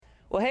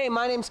Well, hey,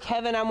 my name's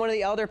Kevin. I'm one of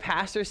the elder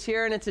pastors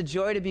here, and it's a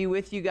joy to be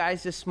with you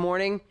guys this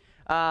morning.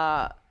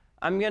 I'm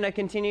going to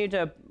continue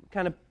to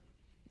kind of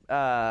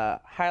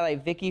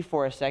highlight Vicky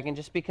for a second,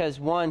 just because,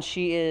 one,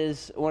 she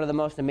is one of the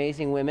most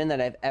amazing women that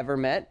I've ever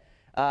met.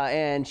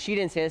 And she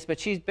didn't say this, but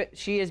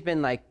she has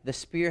been like the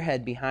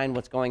spearhead behind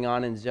what's going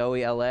on in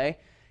Zoe, LA.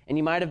 And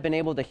you might have been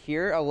able to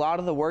hear a lot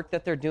of the work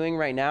that they're doing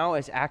right now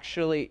is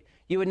actually,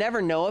 you would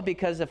never know it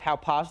because of how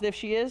positive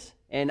she is.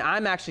 And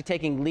I'm actually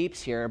taking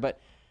leaps here, but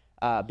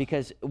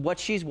because what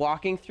she's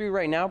walking through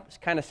right now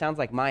kind of sounds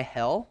like my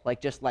hell,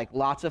 like just like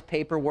lots of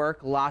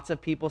paperwork, lots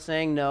of people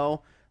saying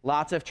no,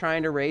 lots of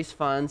trying to raise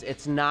funds.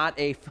 It's not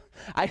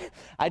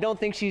I don't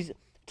think she's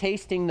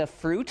tasting the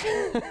fruit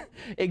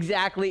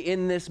exactly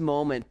in this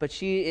moment, but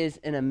she is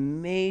an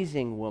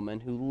amazing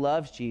woman who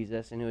loves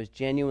Jesus and who has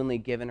genuinely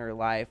given her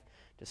life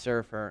to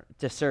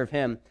serve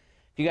him.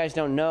 If you guys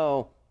don't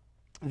know,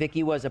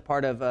 Vicky was a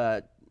part of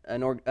a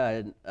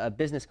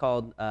business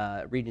called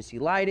Regency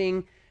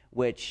Lighting,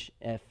 which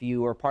if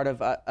you were part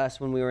of us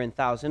when we were in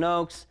Thousand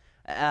Oaks,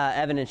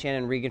 Evan and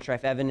Shannon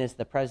Regenstrife, Evan is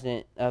the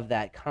president of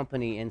that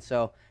company, and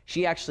so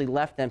she actually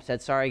left them,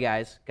 said, sorry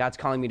guys, God's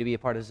calling me to be a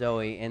part of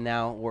Zoe, and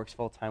now works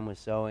full-time with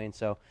Zoe, and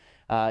so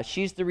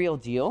she's the real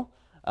deal,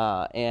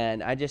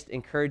 and I just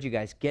encourage you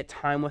guys, get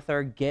time with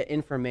her, get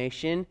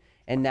information,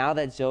 and now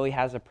that Zoe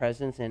has a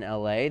presence in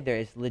LA, there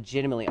is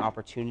legitimately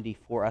opportunity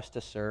for us to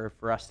serve,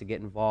 for us to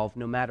get involved,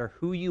 no matter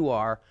who you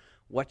are,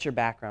 what your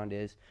background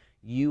is,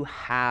 you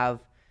have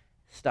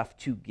stuff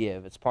to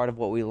give. It's part of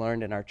what we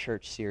learned in our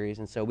church series,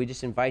 and so we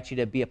just invite you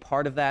to be a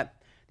part of that.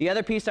 The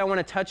other piece I want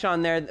to touch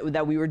on there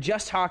that we were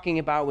just talking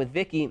about with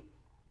Vicky,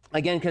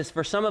 again, because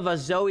for some of us,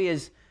 Zoe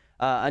is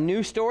a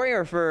new story,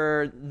 or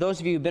for those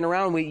of you who've been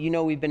around,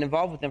 we've been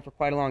involved with them for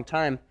quite a long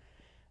time.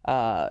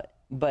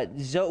 But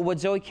what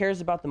Zoe cares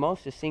about the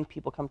most is seeing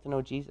people come to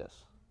know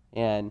Jesus.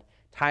 And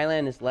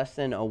Thailand is less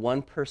than a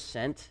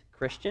 1%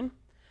 Christian,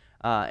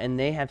 and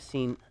they have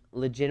seen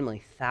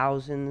legitimately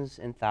thousands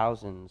and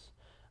thousands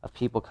of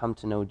people come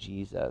to know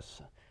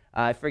Jesus.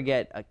 I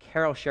forget,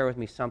 Carol shared with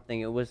me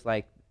something. It was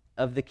like,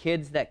 of the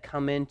kids that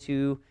come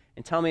into,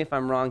 and tell me if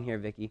I'm wrong here,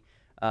 Vicky,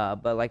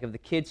 but like of the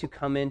kids who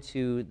come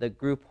into the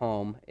group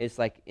home, it's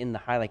like in the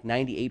high, like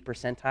 98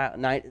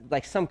 percentile,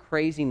 like some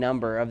crazy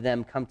number of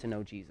them come to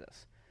know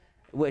Jesus,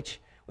 which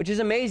is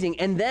amazing.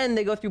 And then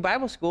they go through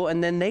Bible school,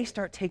 and then they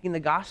start taking the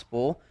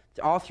gospel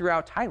all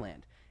throughout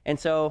Thailand. And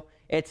so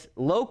it's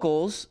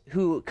locals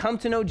who come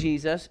to know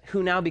Jesus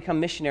who now become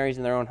missionaries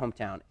in their own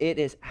hometown. It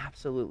is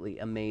absolutely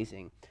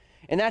amazing.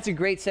 And that's a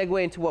great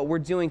segue into what we're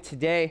doing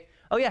today.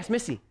 Oh, yes,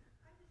 Missy.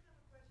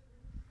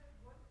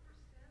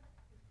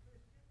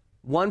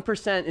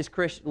 1% is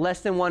Christian.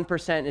 Less than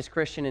 1% is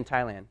Christian in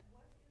Thailand.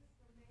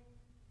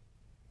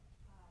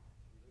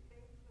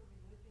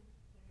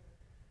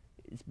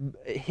 It's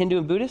Hindu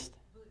and Buddhist?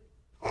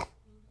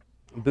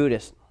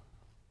 Buddhist.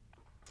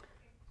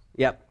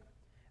 Yep.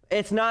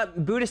 It's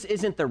not, Buddhist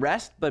isn't the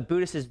rest, but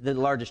Buddhist is the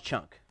largest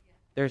chunk.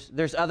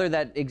 There's other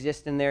that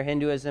exist in there,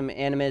 Hinduism,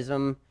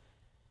 animism,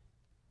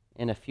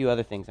 and a few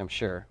other things, I'm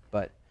sure.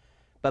 But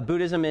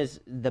Buddhism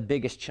is the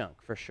biggest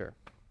chunk, for sure.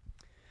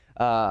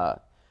 But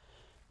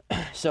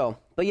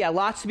yeah,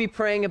 lots to be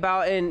praying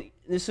about, and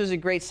this was a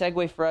great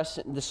segue for us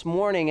this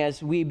morning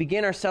as we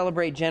begin our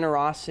Celebrate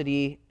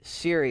Generosity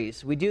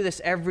series. We do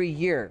this every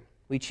year.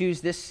 We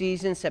choose this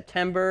season,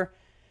 September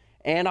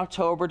and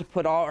October, to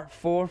put all our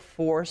full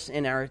force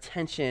and our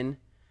attention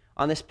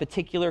on this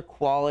particular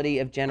quality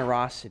of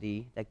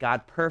generosity that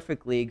God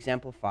perfectly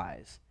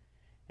exemplifies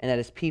and that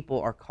his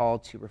people are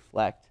called to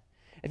reflect.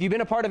 If you've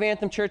been a part of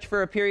Anthem Church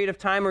for a period of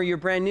time or you're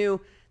brand new,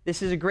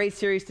 this is a great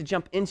series to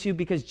jump into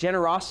because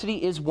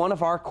generosity is one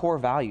of our core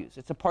values.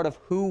 It's a part of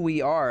who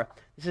we are.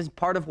 This is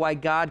part of why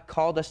God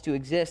called us to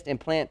exist and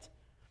plant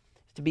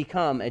to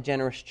become a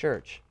generous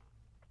church.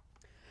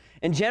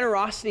 And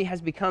generosity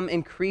has become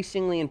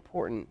increasingly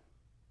important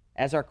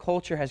as our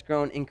culture has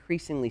grown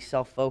increasingly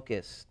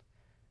self-focused.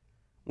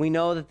 We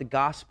know that the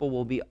gospel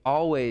will be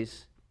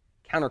always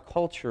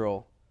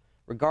countercultural.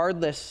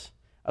 Regardless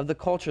of the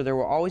culture, there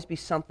will always be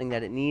something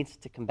that it needs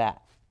to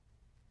combat.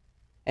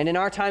 And in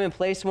our time and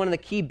place, one of the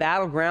key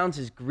battlegrounds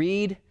is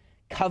greed,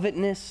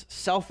 covetousness,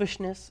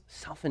 selfishness,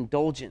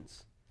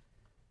 self-indulgence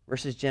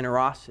versus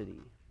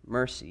generosity,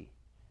 mercy,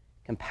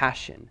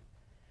 compassion,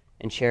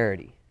 and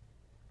charity.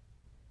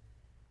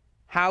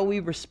 How we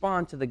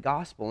respond to the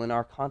gospel in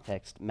our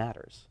context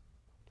matters.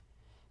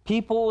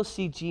 People will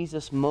see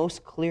Jesus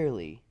most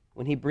clearly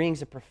when he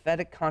brings a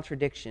prophetic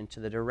contradiction to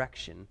the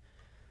direction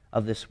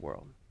of this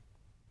world.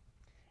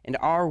 And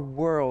our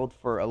world,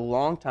 for a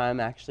long time,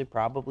 actually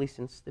probably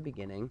since the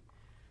beginning,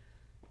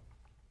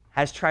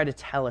 has tried to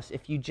tell us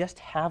if you just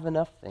have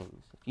enough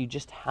things, if you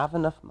just have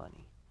enough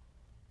money,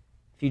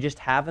 if you just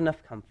have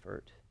enough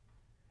comfort,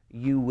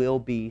 you will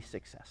be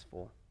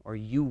successful, or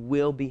you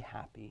will be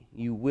happy,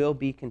 you will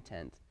be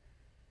content.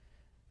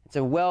 It's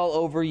a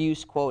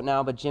well-overused quote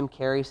now, but Jim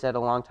Carrey said a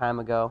long time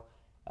ago,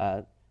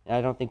 I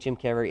don't think Jim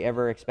Carrey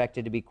ever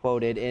expected to be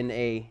quoted in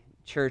a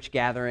church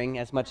gathering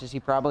as much as he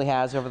probably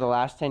has over the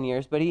last 10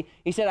 years, but he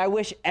said, I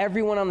wish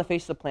everyone on the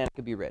face of the planet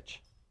could be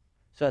rich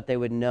so that they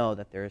would know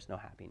that there is no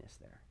happiness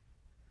there.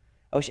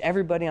 I wish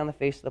everybody on the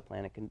face of the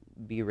planet could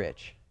be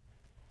rich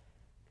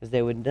because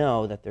they would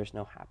know that there's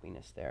no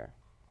happiness there.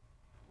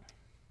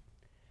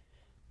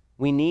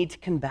 We need to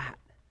combat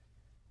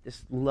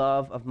this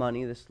love of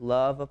money, this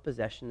love of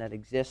possession that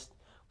exists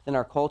within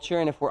our culture,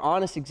 and if we're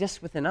honest,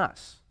 exists within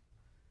us.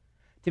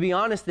 To be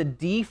honest, the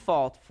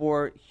default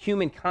for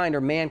humankind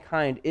or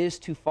mankind is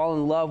to fall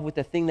in love with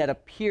the thing that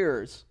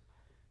appears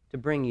to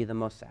bring you the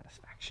most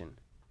satisfaction,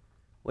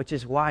 which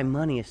is why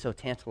money is so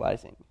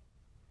tantalizing.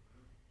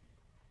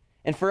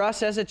 And for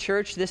us as a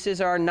church, this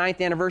is our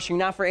 9th anniversary,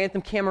 not for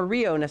Anthem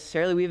Camarillo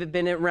necessarily. We've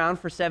been around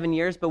for 7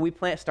 years, but we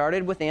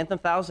started with Anthem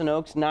Thousand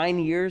Oaks 9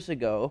 years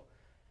ago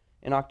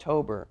in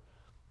October.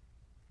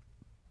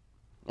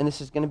 And this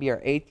is going to be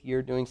our 8th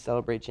year doing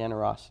Celebrate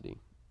Generosity.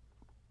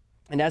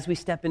 And as we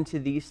step into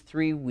these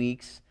 3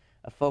 weeks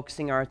of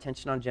focusing our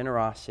attention on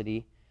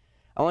generosity,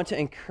 I want to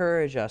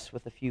encourage us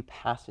with a few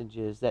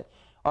passages that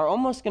are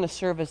almost going to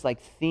serve as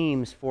like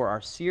themes for our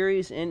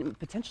series and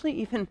potentially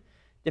even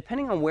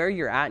depending on where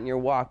you're at in your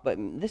walk, but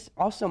this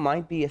also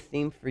might be a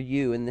theme for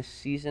you in this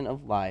season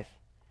of life.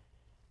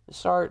 Let's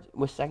start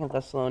with 2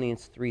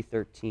 Thessalonians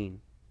 3:13.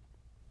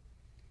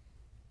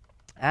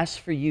 As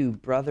for you,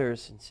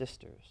 brothers and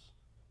sisters,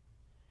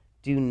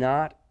 do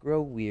not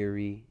grow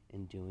weary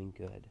in doing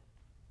good.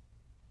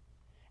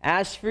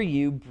 As for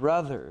you,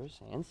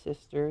 brothers and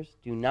sisters,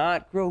 do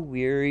not grow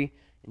weary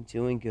in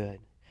doing good.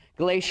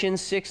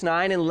 Galatians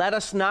 6:9, and let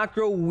us not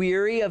grow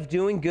weary of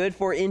doing good,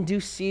 for in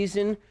due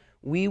season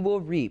we will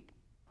reap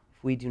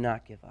if we do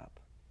not give up.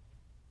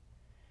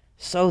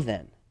 So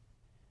then,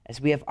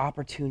 as we have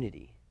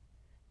opportunity,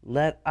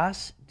 let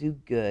us do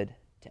good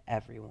to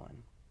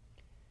everyone,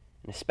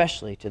 and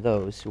especially to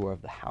those who are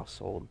of the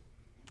household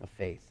of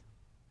faith.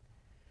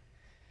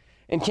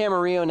 In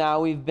Camarillo now,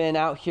 we've been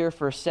out here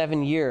for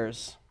 7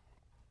 years,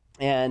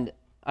 and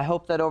I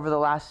hope that over the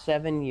last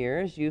 7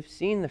 years, you've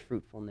seen the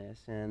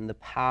fruitfulness and the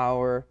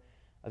power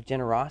of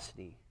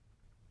generosity.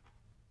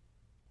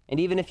 And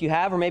even if you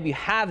have, or maybe you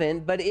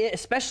haven't, but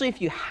especially if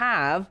you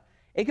have,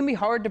 it can be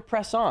hard to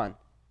press on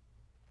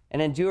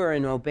and endure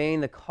in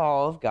obeying the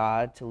call of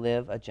God to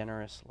live a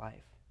generous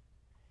life.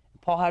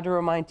 Paul had to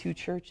remind 2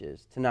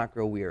 churches to not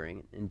grow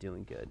weary in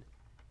doing good.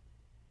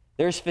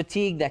 There's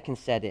fatigue that can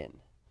set in.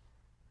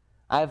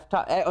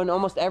 And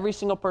almost every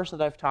single person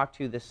that I've talked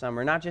to this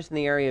summer, not just in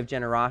the area of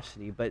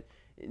generosity, but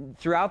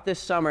throughout this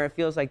summer, it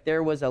feels like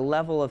there was a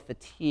level of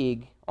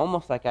fatigue,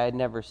 almost like I had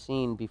never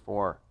seen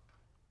before,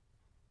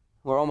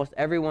 where almost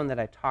everyone that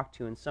I talked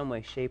to in some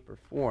way, shape, or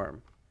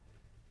form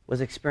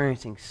was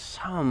experiencing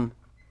some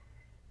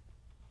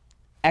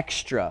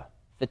extra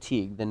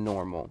fatigue than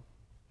normal.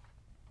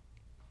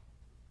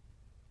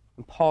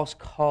 And Paul's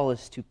call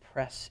is to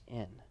press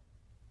in.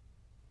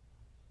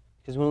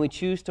 Because when we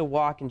choose to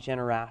walk in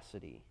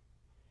generosity,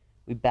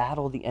 we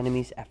battle the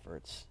enemy's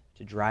efforts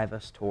to drive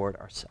us toward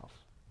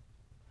ourselves.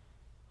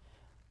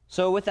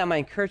 So with that, my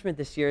encouragement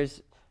this year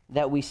is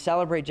that we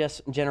celebrate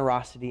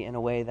generosity in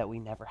a way that we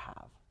never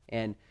have.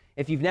 And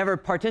if you've never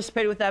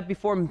participated with that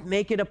before,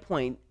 make it a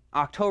point.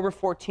 October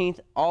 14th,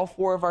 all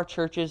 4 of our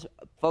churches,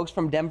 folks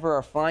from Denver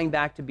are flying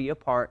back to be a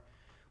part.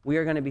 We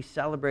are going to be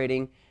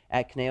celebrating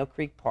at Conejo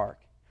Creek Park.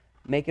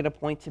 Make it a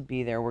point to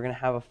be there. We're going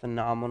to have a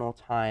phenomenal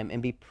time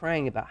and be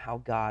praying about how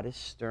God is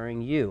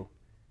stirring you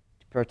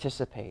to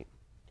participate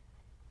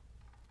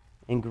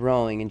in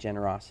growing in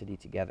generosity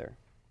together.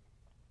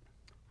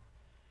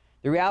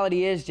 The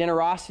reality is,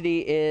 generosity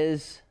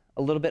is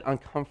a little bit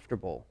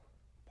uncomfortable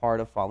part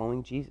of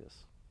following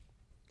Jesus.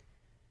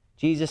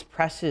 Jesus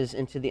presses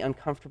into the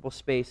uncomfortable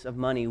space of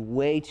money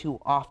way too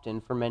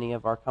often for many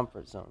of our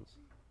comfort zones.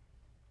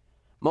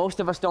 Most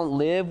of us don't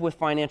live with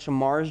financial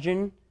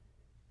margin.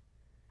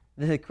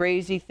 The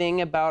crazy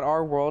thing about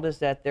our world is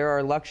that there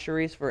are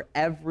luxuries for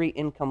every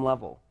income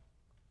level.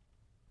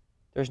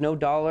 There's no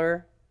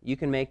dollar you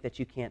can make that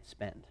you can't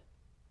spend.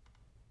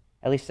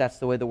 At least that's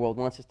the way the world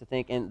wants us to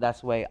think, and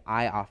that's the way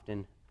I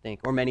often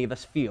think, or many of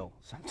us feel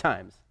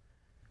sometimes.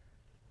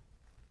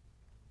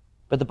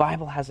 But the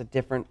Bible has a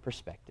different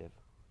perspective.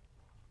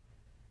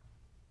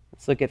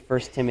 Let's look at 1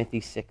 Timothy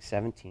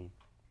 6:17.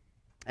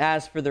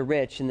 As for the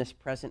rich in this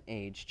present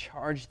age,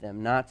 charge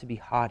them not to be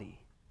haughty,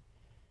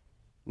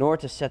 nor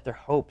to set their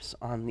hopes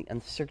on the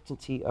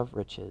uncertainty of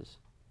riches,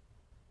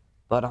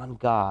 but on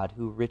God,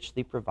 who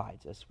richly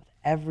provides us with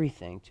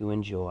everything to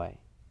enjoy.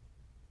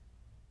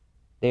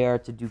 They are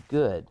to do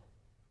good,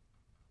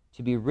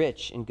 to be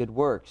rich in good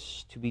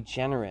works, to be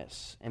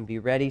generous, and be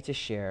ready to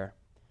share,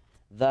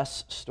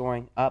 thus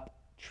storing up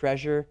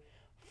treasure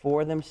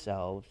for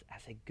themselves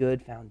as a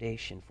good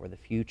foundation for the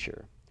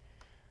future,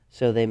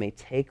 so they may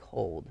take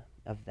hold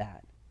of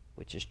that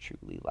which is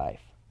truly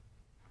life.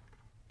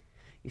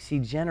 You see,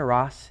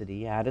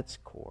 generosity at its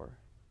core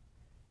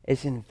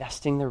is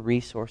investing the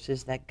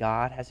resources that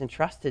God has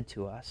entrusted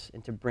to us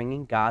into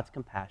bringing God's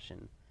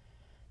compassion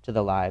to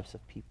the lives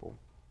of people.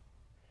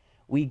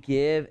 we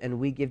give and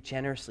we give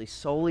generously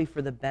solely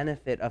for the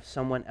benefit of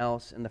someone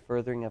else and the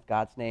furthering of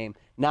God's name,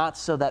 not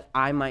so that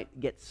I might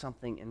get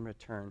something in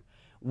return.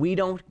 We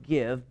don't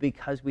give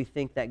because we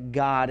think that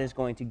God is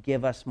going to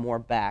give us more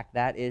back.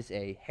 That is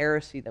a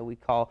heresy that we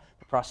call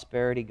the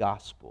prosperity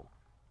gospel.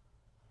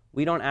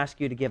 We don't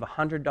ask you to give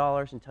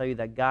 $100 and tell you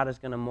that God is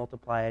going to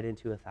multiply it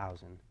into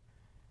 1,000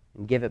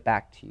 and give it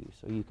back to you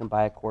so you can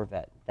buy a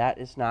Corvette. That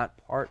is not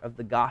part of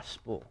the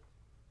gospel.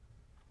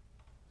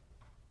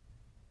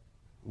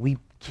 We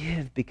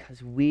give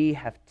because we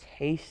have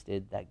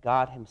tasted that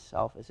God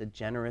himself is a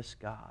generous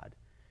God.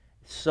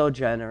 So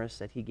generous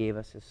that he gave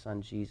us his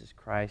Son, Jesus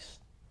Christ,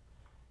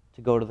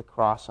 to go to the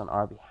cross on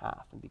our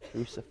behalf and be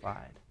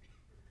crucified,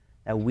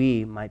 that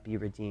we might be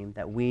redeemed,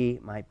 that we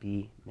might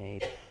be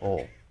made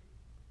whole.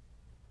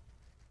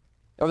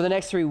 Over the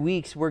next 3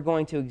 weeks, we're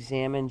going to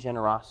examine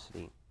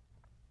generosity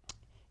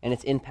and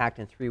its impact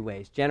in 3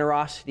 ways.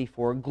 Generosity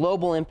for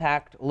global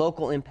impact,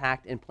 local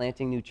impact, and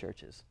planting new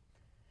churches.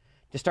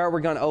 To start,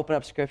 we're going to open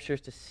up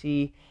scriptures to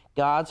see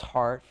God's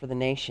heart for the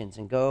nations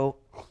and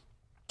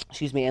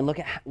and look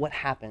at what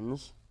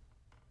happens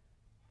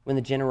when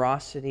the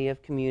generosity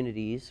of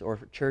communities or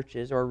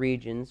churches or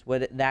regions,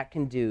 what that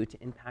can do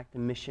to impact the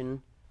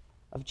mission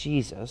of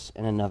Jesus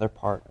in another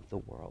part of the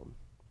world.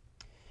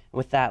 And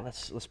with that,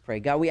 let's pray.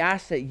 God, we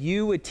ask that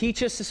you would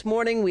teach us this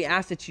morning. We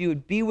ask that you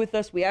would be with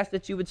us. We ask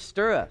that you would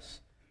stir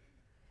us.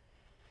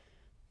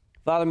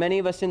 Father, many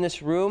of us in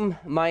this room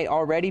might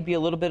already be a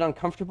little bit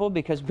uncomfortable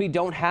because we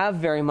don't have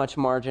very much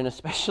margin,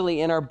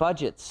 especially in our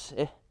budgets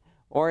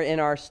or in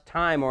our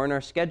time or in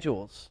our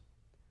schedules.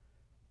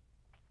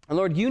 And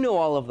Lord, you know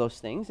all of those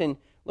things. And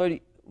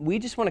Lord, we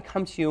just want to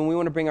come to you and we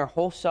want to bring our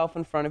whole self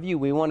in front of you.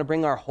 We want to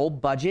bring our whole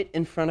budget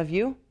in front of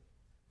you.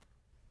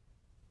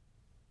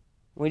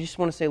 We just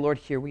want to say, Lord,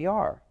 here we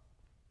are.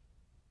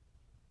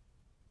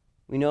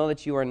 We know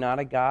that you are not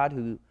a God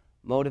who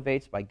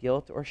motivates by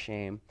guilt or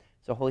shame.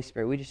 So, Holy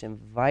Spirit, we just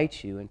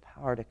invite you in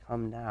power to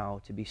come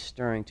now, to be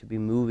stirring, to be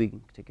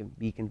moving, to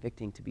be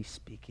convicting, to be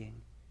speaking.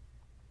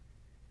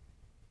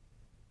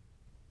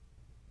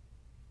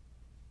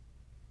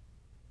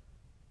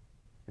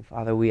 And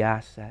Father, we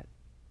ask that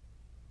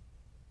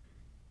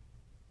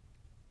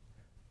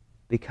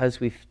because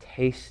we've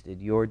tasted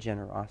your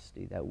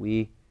generosity, that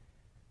we,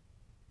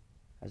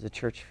 as a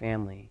church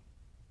family,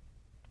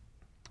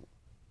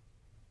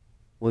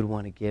 would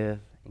want to give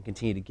and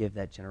continue to give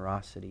that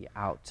generosity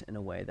out in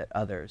a way that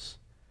others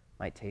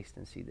might taste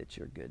and see that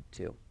you're good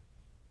too.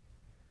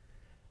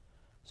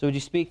 So would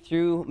you speak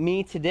through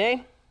me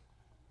today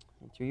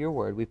and through your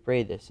word? We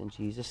pray this in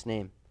Jesus'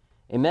 name.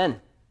 Amen.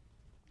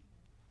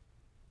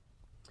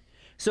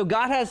 So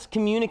God has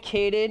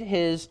communicated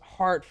his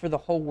heart for the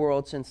whole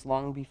world since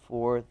long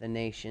before the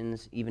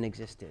nations even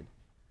existed.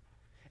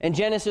 In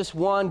Genesis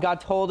 1,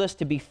 God told us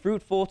to be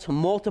fruitful, to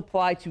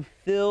multiply, to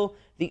fill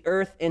the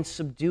earth and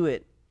subdue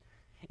it.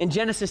 In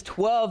Genesis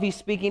 12, he's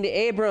speaking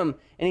to Abram,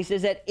 and he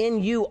says that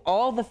in you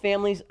all the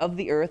families of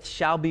the earth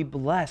shall be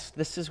blessed.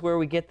 This is where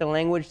we get the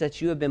language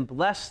that you have been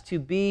blessed to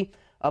be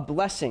a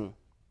blessing.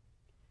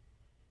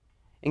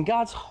 And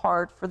God's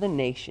heart for the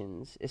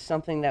nations is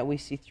something that we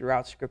see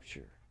throughout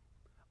Scripture,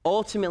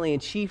 ultimately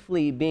and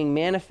chiefly being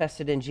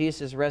manifested in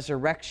Jesus'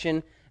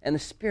 resurrection and the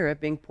Spirit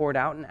being poured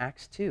out in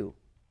Acts 2.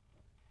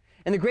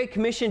 In the Great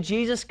Commission,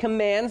 Jesus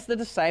commands the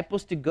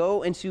disciples to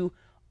go into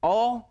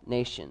all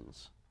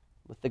nations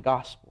with the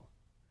gospel.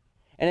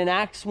 And in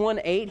Acts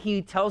 1:8,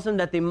 he tells them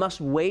that they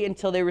must wait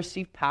until they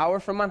receive power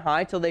from on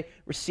high, till they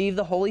receive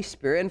the Holy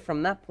Spirit. And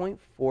from that point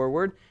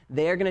forward,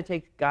 they are going to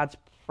take God's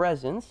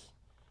presence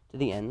to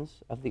the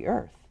ends of the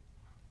earth.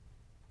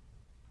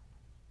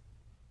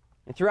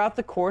 And throughout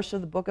the course of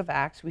the book of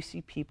Acts, we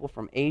see people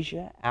from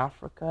Asia,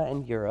 Africa,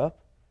 and Europe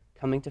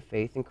coming to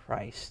faith in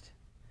Christ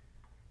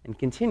and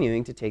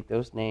continuing to take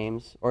those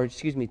names,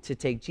 to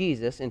take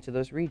Jesus into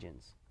those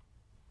regions.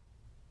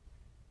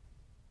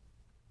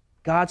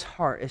 God's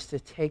heart is to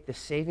take the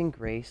saving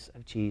grace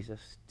of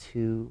Jesus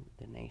to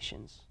the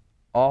nations,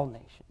 all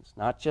nations,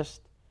 not just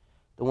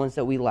the ones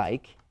that we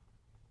like,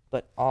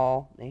 but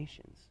all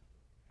nations.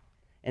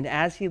 And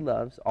as he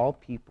loves all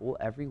people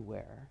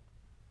everywhere,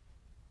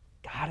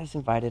 God has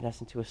invited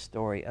us into a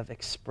story of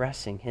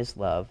expressing his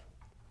love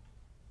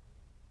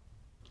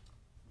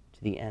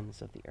to the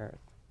ends of the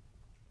earth.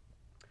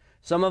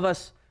 Some of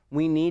us,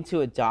 we need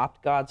to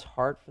adopt God's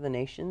heart for the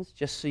nations.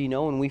 Just so you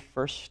know, when we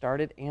first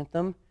started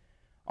Anthem,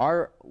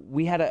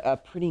 we had a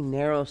pretty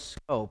narrow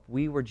scope.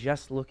 We were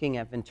just looking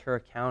at Ventura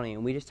County,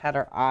 and we just had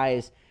our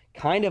eyes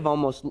kind of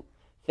almost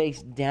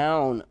face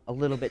down a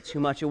little bit too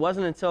much. It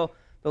wasn't until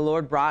the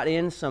Lord brought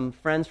in some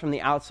friends from the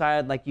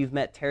outside, like you've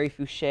met Terry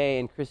Fouché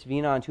and Chris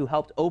Vinant, who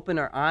helped open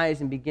our eyes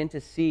and begin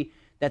to see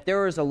that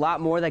there was a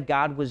lot more that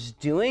God was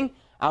doing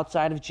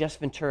outside of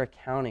just Ventura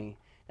County.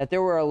 That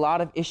there were a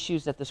lot of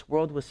issues that this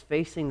world was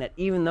facing, that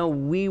even though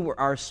we were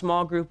our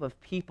small group of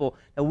people,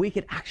 that we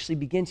could actually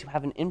begin to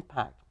have an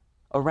impact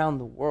around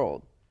the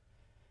world.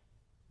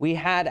 We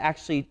had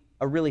actually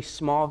a really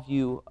small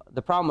view.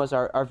 The problem was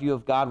our view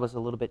of God was a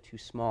little bit too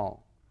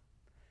small.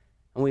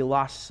 And we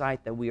lost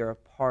sight that we are a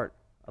part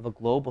of a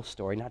global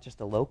story, not just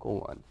a local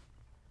one.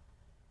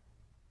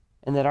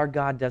 And that our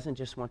God doesn't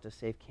just want to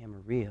save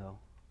Camarillo,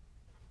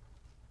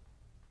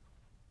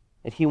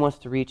 that he wants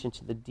to reach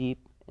into the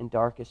deep and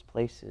darkest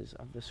places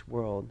of this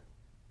world,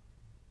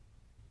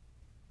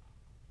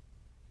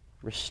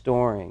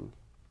 restoring,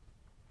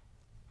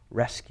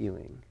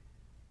 rescuing,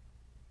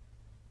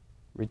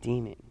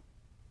 redeeming.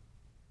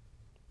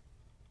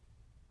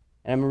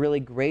 And I'm really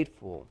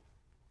grateful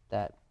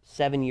that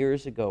 7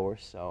 years ago or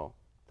so,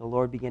 the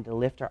Lord began to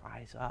lift our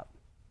eyes up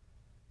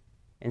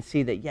and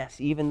see that, yes,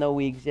 even though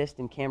we exist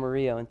in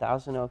Camarillo and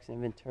Thousand Oaks and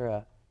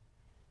Ventura,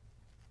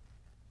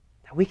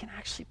 that we can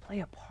actually play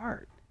a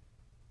part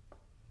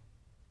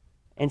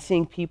in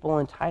seeing people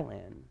in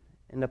Thailand,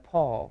 in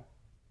Nepal,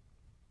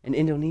 in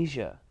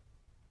Indonesia,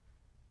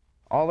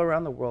 all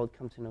around the world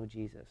come to know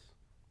Jesus.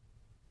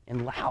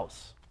 In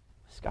Laos,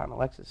 Scott and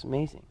Alexis,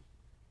 amazing.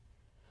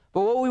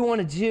 But what we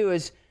want to do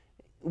is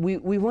we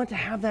want to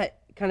have that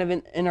kind of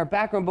in our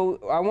background, but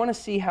I want to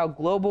see how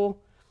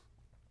global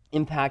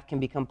impact can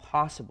become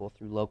possible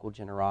through local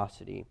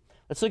generosity.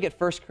 Let's look at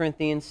 1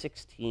 Corinthians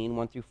 16,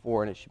 1 through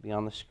 4, and it should be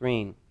on the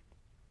screen.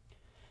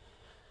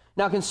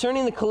 Now,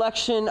 concerning the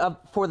collection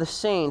for the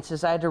saints,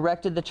 as I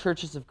directed the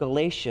churches of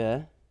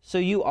Galatia, so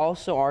you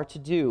also are to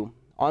do.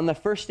 On the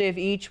first day of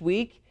each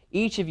week,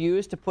 each of you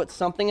is to put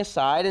something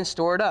aside and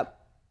store it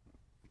up,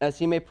 as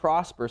he may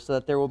prosper, so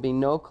that there will be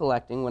no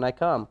collecting when I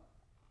come.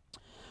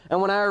 And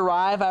when I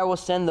arrive, I will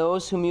send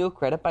those whom you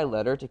accredit by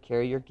letter to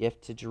carry your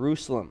gift to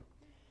Jerusalem.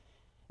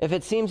 If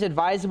it seems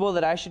advisable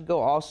that I should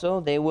go also,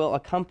 they will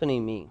accompany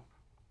me.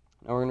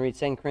 Now we're going to read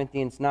 2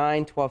 Corinthians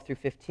 9, 12 through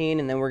 15,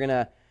 and then we're going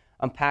to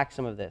unpack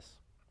some of this.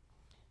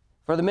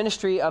 For the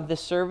ministry of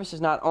this service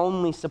is not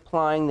only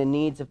supplying the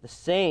needs of the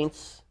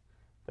saints,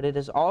 but it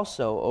is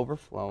also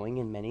overflowing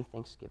in many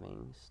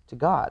thanksgivings to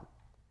God.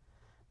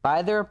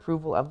 By their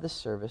approval of the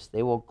service,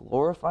 they will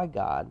glorify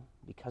God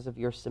because of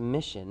your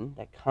submission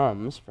that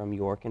comes from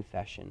your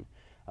confession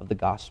of the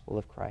gospel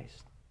of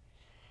Christ,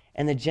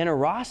 and the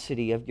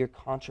generosity of your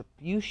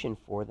contribution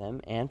for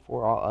them and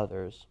for all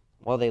others,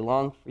 while they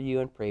long for you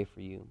and pray for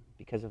you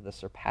because of the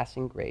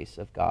surpassing grace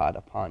of God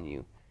upon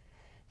you.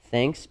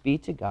 Thanks be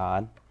to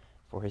God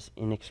for his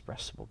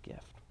inexpressible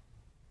gift.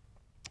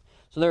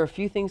 So there are a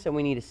few things that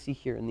we need to see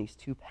here in these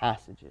two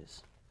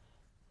passages.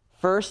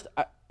 First,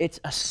 it's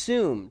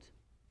assumed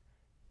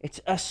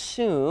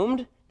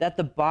that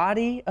the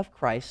body of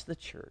Christ, the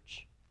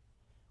church,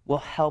 will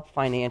help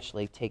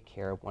financially take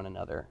care of one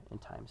another in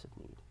times of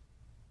need.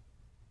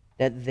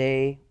 That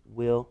they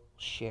will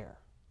share,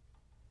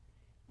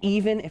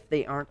 even if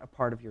they aren't a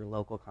part of your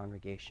local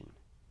congregation.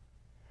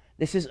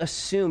 This is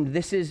assumed.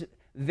 This is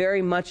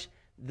very much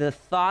the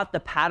thought, the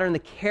pattern, the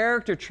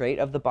character trait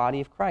of the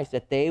body of Christ,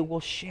 that they will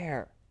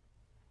share.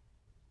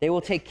 They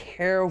will take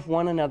care of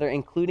one another,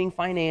 including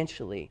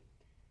financially,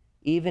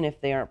 even if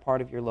they aren't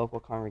part of your local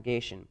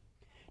congregation.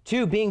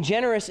 2, being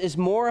generous is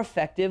more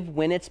effective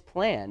when it's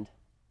planned.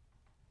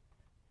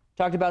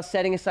 Talked about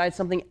setting aside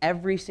something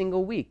every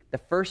single week. The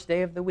first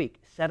day of the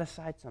week, set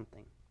aside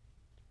something.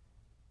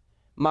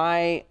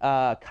 My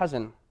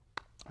cousin,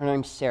 her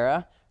name's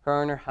Sarah,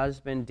 her and her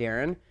husband,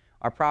 Darren,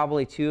 are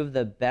probably two of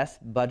the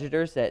best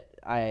budgeters that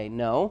I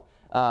know,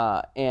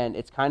 and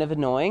it's kind of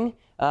annoying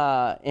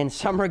in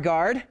some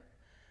regard.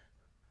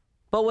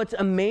 But what's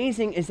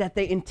amazing is that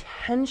they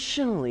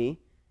intentionally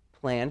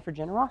plan for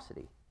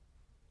generosity.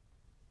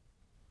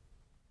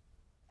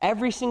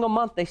 Every single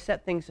month, they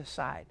set things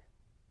aside.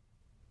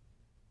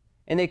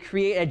 And they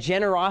create a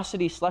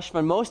generosity slush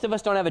fund. Most of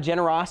us don't have a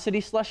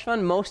generosity slush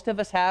fund. Most of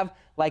us have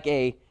like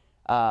a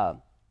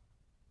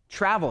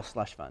travel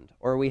slush fund,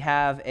 or we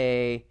have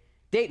a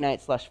date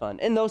night slush fund.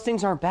 And those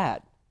things aren't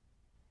bad.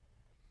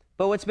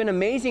 But what's been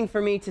amazing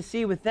for me to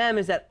see with them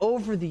is that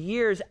over the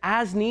years,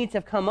 as needs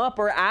have come up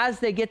or as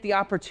they get the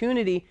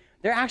opportunity,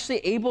 they're actually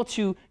able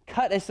to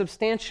cut a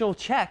substantial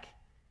check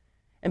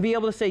and be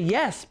able to say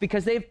yes,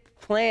 because they've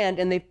planned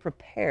and they've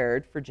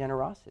prepared for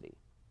generosity.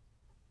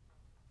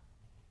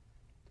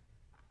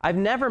 I've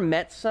never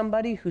met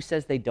somebody who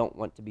says they don't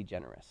want to be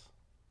generous.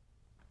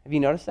 Have you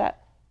noticed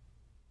that?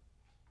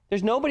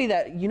 There's nobody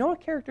that, you know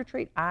what character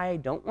trait I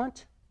don't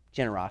want?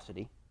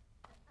 Generosity.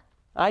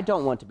 I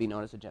don't want to be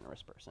known as a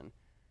generous person.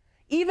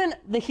 Even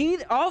the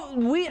heathens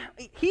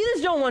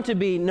don't want to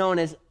be known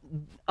as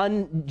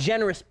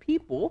ungenerous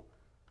people.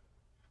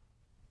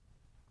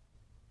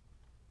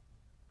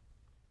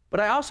 But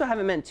I also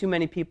haven't met too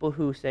many people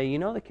who say, you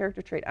know the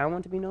character trait I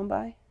want to be known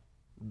by?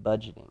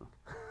 Budgeting.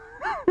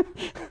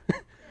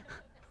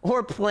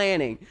 Or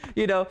planning,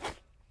 you know.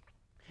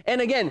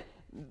 And again,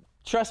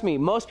 trust me,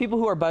 most people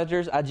who are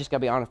budgeters, I just got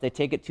to be honest, they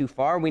take it too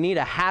far. We need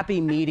a happy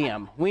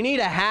medium. We need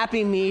a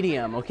happy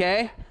medium,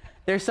 okay?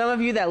 There's some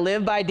of you that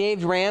live by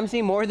Dave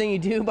Ramsey more than you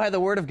do by the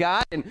Word of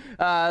God. And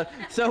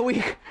so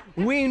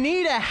we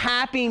need a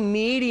happy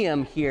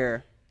medium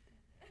here.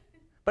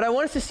 But I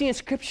want us to see in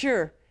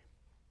Scripture,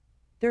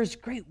 there's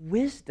great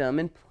wisdom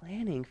in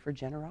planning for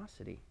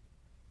generosity.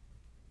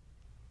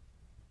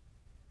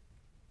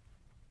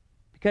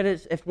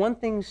 Because if one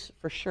thing's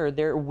for sure,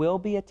 there will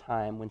be a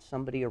time when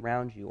somebody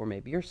around you, or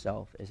maybe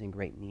yourself, is in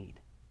great need.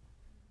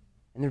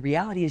 And the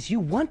reality is you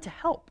want to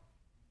help.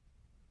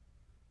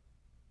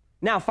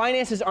 Now,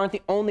 finances aren't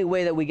the only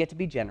way that we get to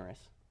be generous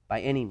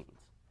by any means.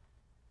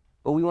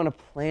 But we want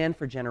to plan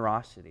for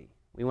generosity.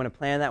 We want to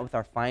plan that with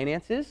our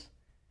finances.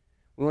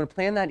 We want to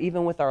plan that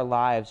even with our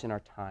lives and our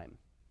time.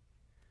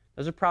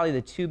 Those are probably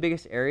the two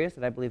biggest areas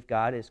that I believe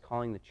God is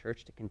calling the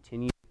church to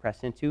continue to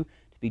press into,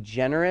 to be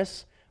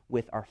generous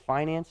with our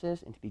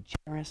finances and to be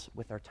generous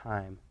with our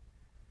time.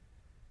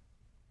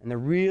 And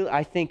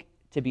I think,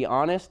 to be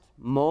honest,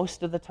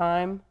 most of the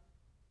time,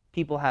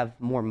 people have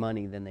more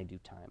money than they do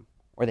time,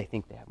 or they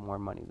think they have more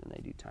money than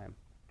they do time.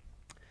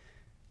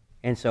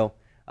 And so,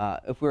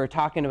 if we were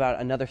talking about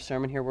another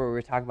sermon here where we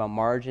were talking about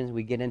margins,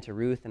 we get into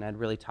Ruth, and I'd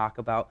really talk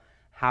about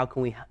how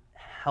can we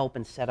help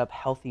and set up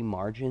healthy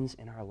margins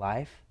in our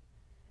life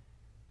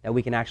that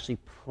we can actually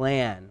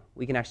plan.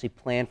 We can actually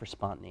plan for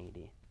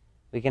spontaneity.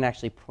 We can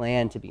actually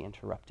plan to be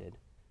interrupted.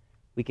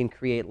 We can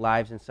create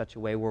lives in such a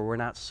way where we're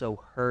not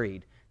so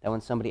hurried that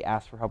when somebody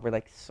asks for help, we're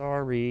like,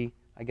 sorry,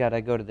 I got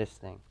to go to this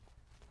thing.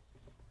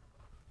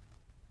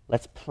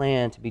 Let's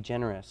plan to be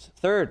generous.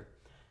 Third,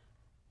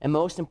 and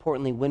most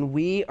importantly, when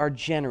we are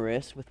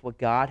generous with what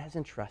God has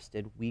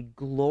entrusted, we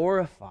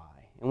glorify.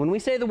 And when we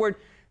say the word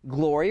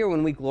glory, or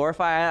when we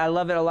glorify, I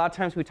love it. A lot of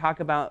times we talk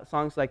about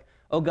songs like,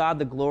 "Oh God,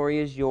 the glory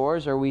is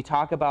yours," or we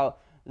talk about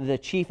the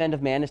chief end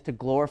of man is to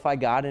glorify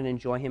God and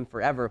enjoy him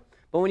forever.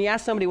 But when you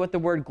ask somebody what the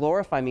word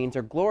glorify means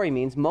or glory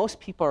means, most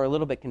people are a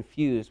little bit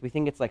confused. We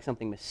think it's like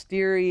something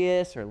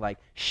mysterious or like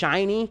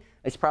shiny.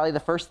 It's probably the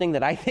first thing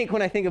that I think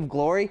when I think of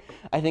glory.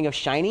 I think of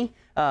shiny.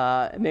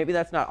 Maybe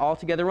that's not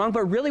altogether wrong,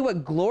 but really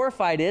what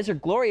glorified is, or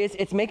glory is,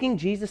 it's making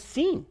Jesus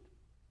seen.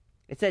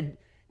 It's that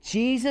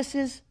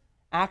Jesus'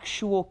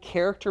 actual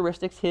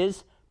characteristics,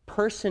 his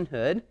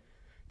personhood,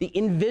 the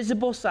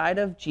invisible side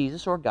of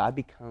Jesus or God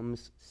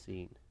becomes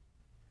seen.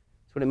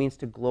 That's what it means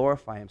to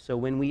glorify him. So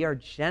when we are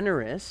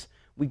generous,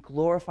 we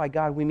glorify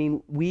God. We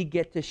mean we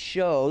get to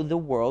show the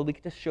world, we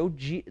get to show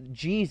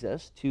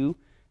Jesus to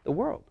the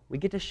world. We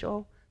get to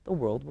show the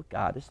world what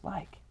God is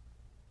like.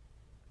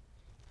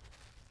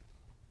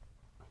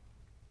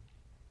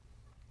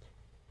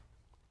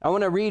 I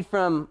want to read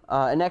from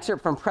an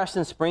excerpt from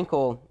Preston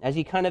Sprinkle as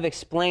he kind of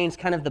explains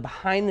kind of the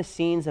behind the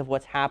scenes of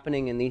what's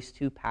happening in these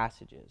two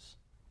passages.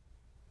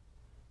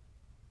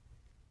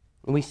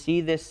 And we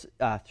see this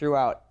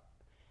throughout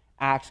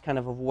Acts, kind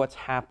of what's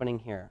happening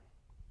here.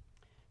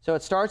 So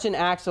it starts in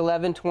Acts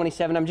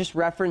 11:27. I'm just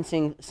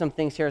referencing some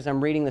things here as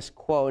I'm reading this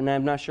quote, and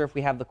I'm not sure if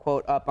we have the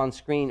quote up on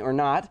screen or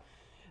not.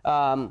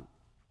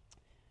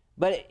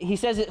 But he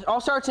says it all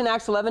starts in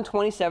Acts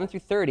 11:27 through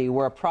 30,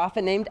 where a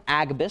prophet named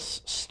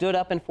Agabus stood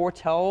up and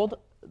foretold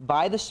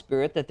by the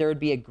Spirit that there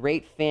would be a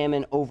great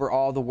famine over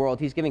all the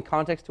world. He's giving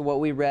context to what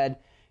we read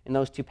in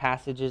those two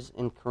passages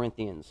in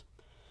Corinthians.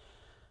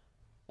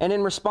 And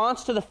in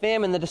response to the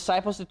famine, the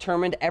disciples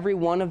determined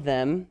everyone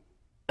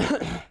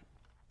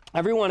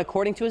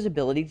according to his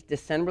ability to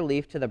send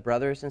relief to the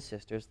brothers and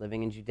sisters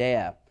living in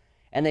Judea.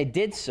 And they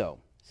did so,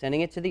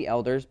 sending it to the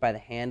elders by the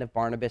hand of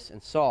Barnabas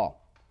and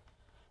Saul.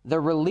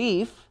 The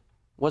relief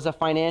was a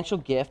financial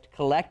gift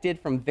collected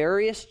from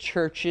various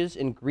churches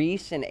in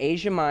Greece and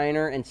Asia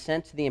Minor and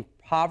sent to the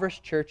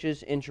impoverished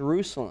churches in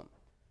Jerusalem.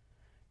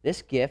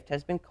 This gift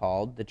has been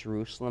called the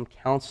Jerusalem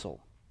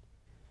Council.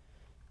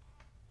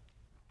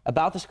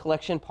 About this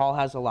collection, Paul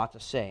has a lot to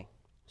say.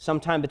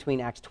 Sometime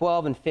between Acts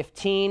 12 and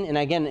 15, and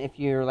again, if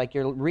you're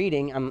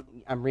reading,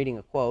 I'm reading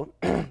a quote.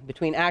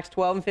 Between Acts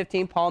 12 and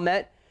 15, Paul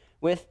met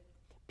with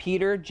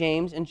Peter,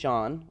 James, and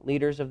John,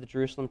 leaders of the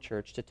Jerusalem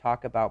church, to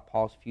talk about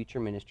Paul's future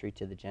ministry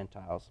to the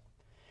Gentiles.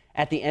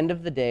 At the end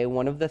of the day,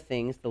 one of the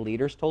things the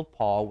leaders told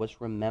Paul was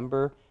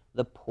remember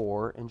the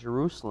poor in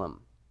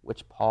Jerusalem,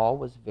 which Paul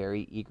was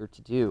very eager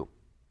to do.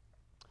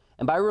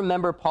 And by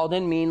remember, Paul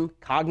didn't mean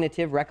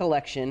cognitive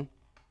recollection.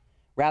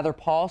 Rather,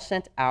 Paul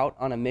sent out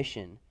on a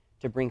mission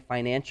to bring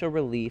financial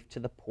relief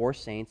to the poor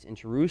saints in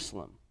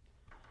Jerusalem.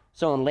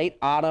 So in late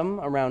autumn,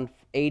 around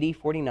AD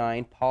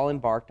 49, Paul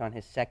embarked on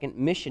his second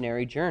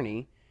missionary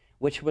journey,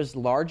 which was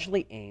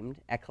largely aimed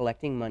at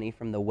collecting money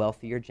from the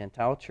wealthier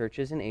Gentile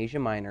churches in Asia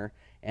Minor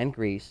and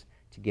Greece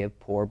to give to the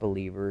poor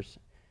believers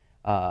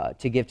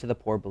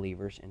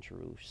in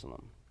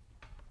Jerusalem.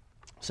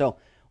 So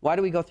why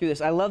do we go through this?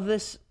 I love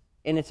this,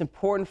 and it's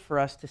important for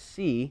us to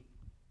see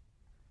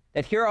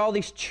that here are all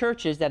these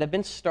churches that have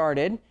been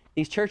started,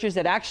 these churches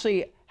that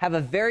actually have a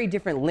very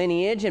different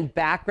lineage and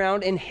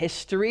background and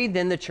history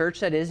than the church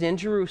that is in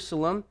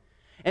Jerusalem.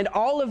 And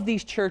all of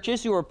these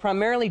churches, who are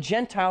primarily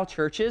Gentile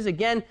churches,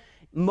 again,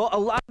 a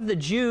lot of the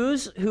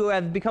Jews who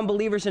have become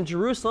believers in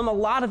Jerusalem, a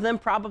lot of them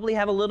probably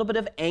have a little bit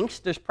of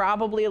angst. There's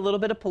probably a little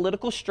bit of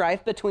political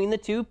strife between the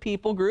two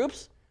people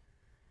groups.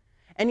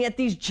 And yet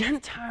these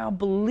Gentile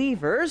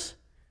believers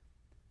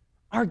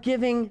are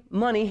giving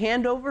money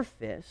hand over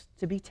fist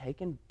to be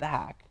taken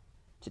back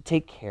to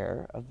take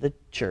care of the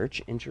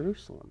church in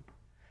Jerusalem.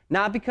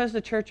 Not because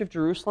the church of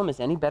Jerusalem is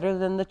any better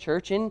than the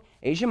church in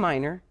Asia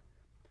Minor,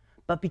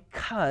 but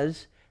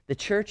because the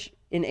church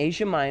in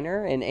Asia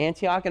Minor and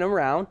Antioch and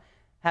around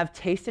have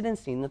tasted and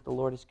seen that the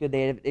Lord is good.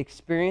 They have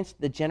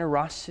experienced the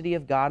generosity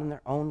of God in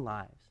their own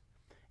lives.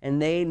 And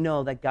they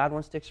know that God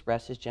wants to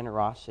express his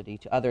generosity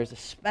to others,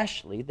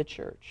 especially the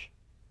church.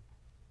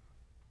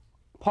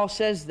 Paul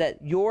says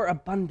that your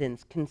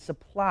abundance can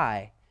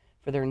supply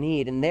for their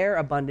need, and their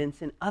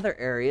abundance in other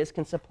areas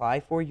can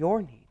supply for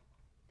your need.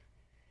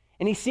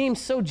 And he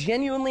seems so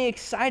genuinely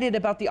excited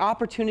about the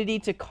opportunity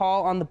to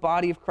call on the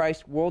body of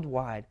Christ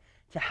worldwide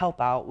to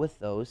help out with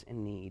those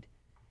in need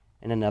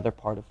in another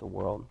part of the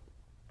world.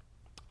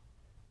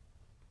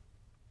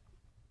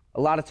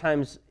 A lot of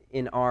times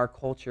in our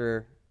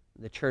culture,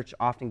 the church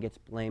often gets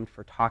blamed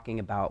for talking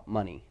about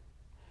money.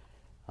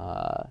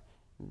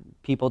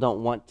 People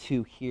don't want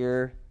to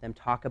hear them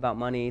talk about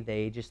money.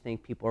 They just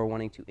think people are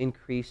wanting to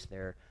increase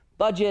their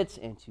budgets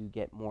and to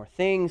get more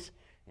things.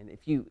 And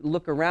if you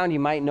look around, you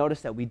might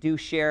notice that we do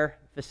share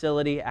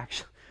facility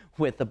actually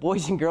with the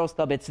Boys and Girls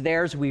Club. It's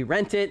theirs. We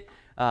rent it.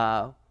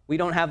 We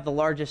don't have the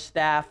largest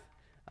staff.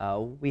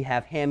 We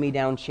have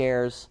hand-me-down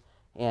chairs,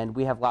 and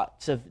we have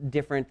lots of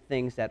different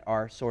things that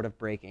are sort of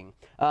breaking.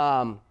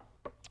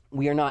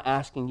 We are not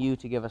asking you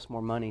to give us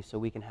more money so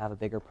we can have a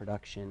bigger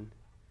production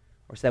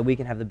or so that we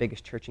can have the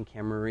biggest church in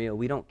Camarillo.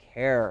 We don't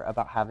care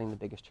about having the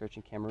biggest church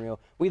in Camarillo.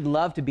 We'd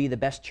love to be the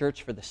best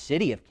church for the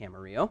city of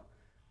Camarillo,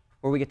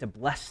 where we get to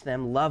bless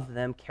them, love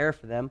them, care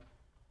for them.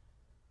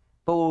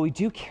 But what we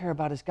do care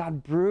about is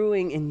God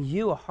brewing in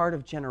you a heart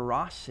of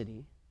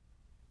generosity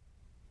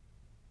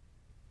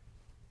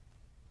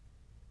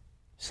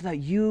so that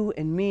you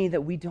and me,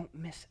 that we don't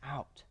miss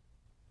out.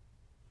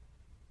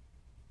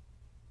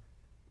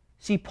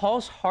 See,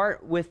 Paul's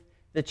heart with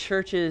the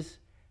churches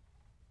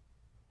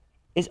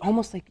is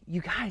almost like, you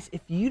guys,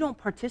 if you don't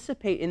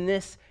participate in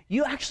this,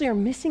 you actually are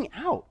missing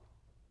out.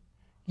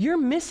 You're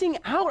missing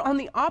out on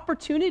the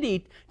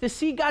opportunity to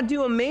see God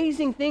do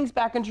amazing things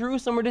back in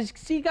Jerusalem, or to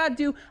see God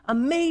do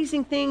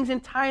amazing things in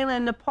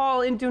Thailand,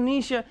 Nepal,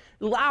 Indonesia,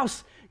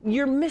 Laos.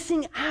 You're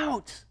missing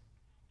out.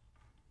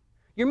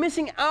 You're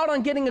missing out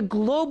on getting a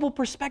global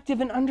perspective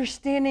and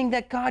understanding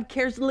that God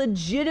cares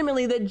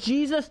legitimately, that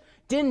Jesus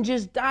didn't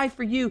just die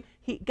for you.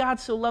 God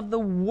so loved the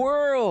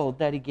world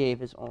that he gave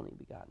his only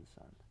begotten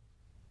Son.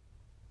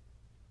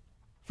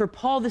 For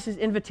Paul, this is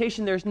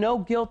invitation. There's no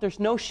guilt. There's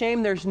no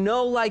shame. There's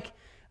no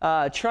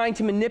trying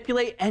to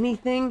manipulate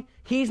anything.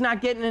 He's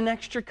not getting an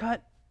extra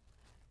cut.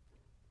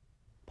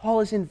 Paul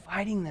is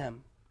inviting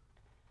them.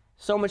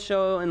 So much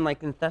so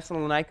in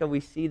Thessalonica, we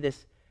see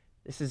this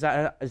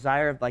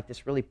desire of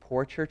this really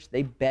poor church.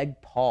 They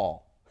beg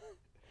Paul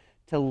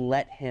to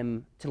let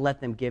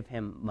them give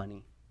him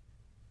money.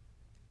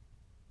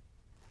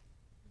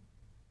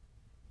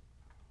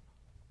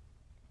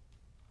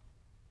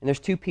 And there's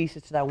two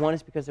pieces to that. One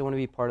is because they want to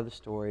be part of the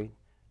story.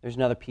 There's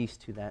another piece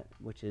to that,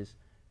 which is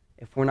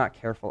if we're not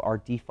careful, our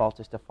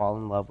default is to fall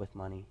in love with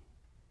money.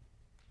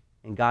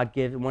 And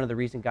one of the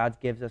reasons God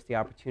gives us the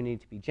opportunity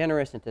to be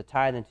generous and to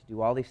tithe and to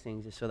do all these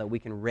things is so that we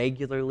can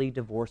regularly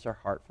divorce our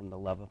heart from the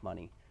love of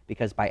money,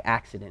 because by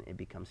accident it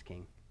becomes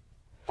king.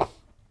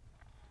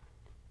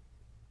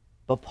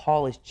 But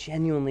Paul is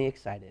genuinely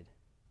excited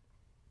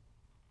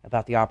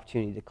about the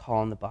opportunity to call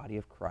on the body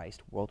of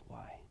Christ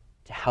worldwide,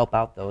 to help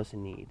out those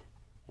in need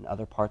in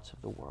other parts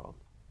of the world.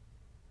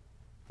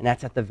 And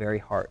that's at the very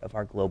heart of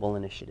our global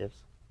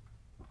initiatives.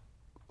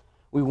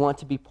 We want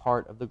to be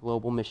part of the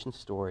global mission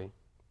story,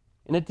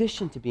 in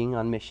addition to being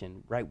on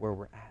mission right where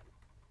we're at.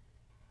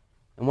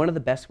 And one of the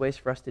best ways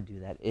for us to do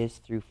that is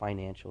through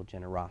financial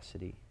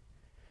generosity,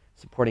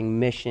 supporting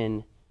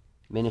mission,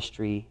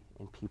 ministry,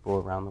 and people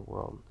around the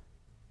world.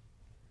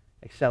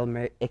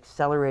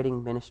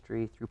 Accelerating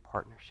ministry through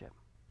partnership.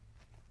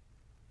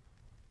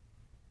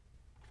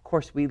 Of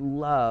course, we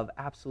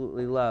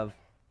absolutely love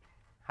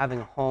having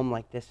a home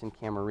like this in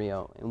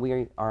Camarillo, and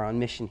we are on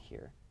mission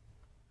here.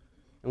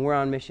 And we're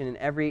on mission in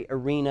every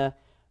arena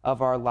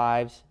of our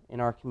lives in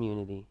our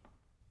community.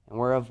 And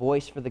we're a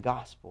voice for the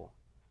gospel.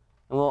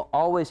 And we'll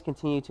always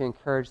continue to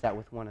encourage that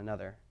with one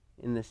another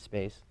in this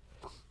space.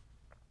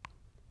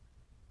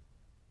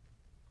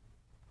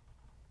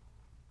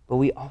 But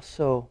we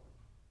also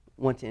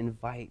want to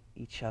invite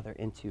each other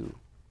into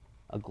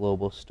a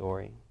global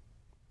story.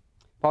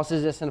 Paul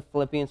says this in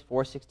Philippians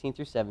 4:16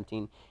 through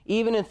 17.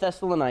 Even in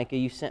Thessalonica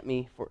you sent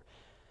me for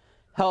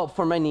help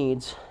for my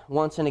needs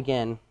once and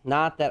again.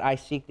 Not that I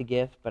seek the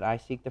gift, but I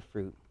seek the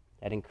fruit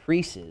that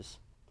increases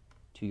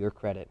to your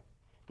credit.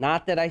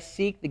 Not that I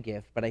seek the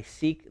gift, but I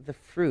seek the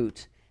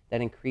fruit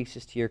that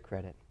increases to your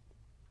credit.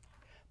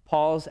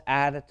 Paul's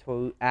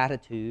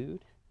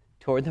attitude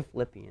toward the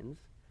Philippians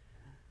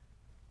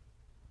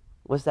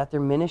was that their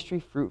ministry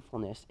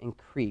fruitfulness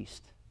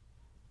increased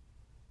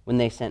when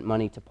they sent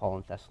money to Paul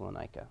in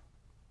Thessalonica.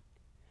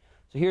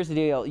 So here's the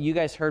deal. You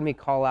guys heard me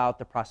call out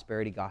the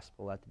prosperity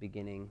gospel at the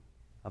beginning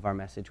of our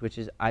message, which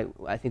is I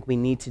think we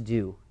need to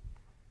do.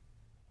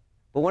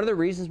 But one of the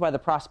reasons why the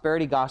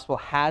prosperity gospel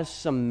has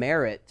some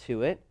merit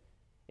to it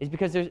is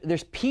because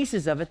there's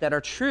pieces of it that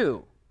are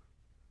true.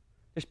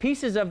 There's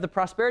pieces of the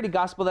prosperity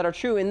gospel that are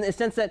true in the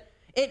sense that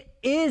It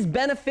is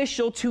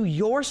beneficial to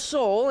your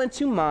soul and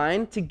to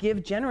mine to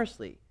give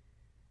generously.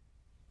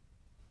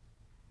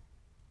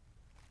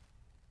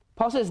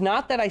 Paul says,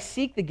 not that I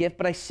seek the gift,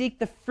 but I seek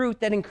the fruit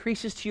that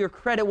increases to your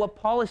credit. What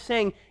Paul is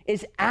saying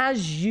is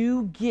as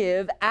you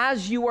give,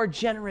 as you are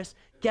generous,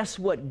 guess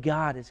what?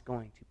 God is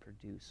going to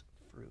produce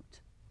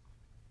fruit.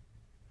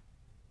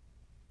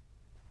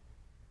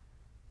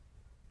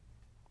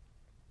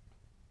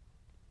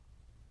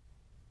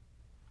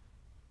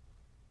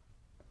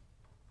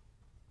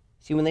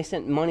 See, when they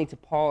sent money to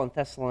Paul in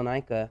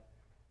Thessalonica,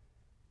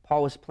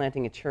 Paul was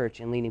planting a church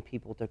and leading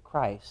people to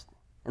Christ,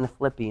 and the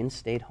Philippians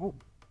stayed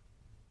home.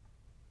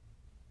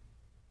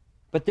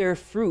 But their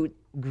fruit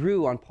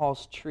grew on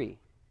Paul's tree.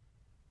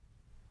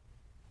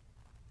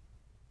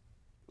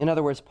 In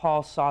other words,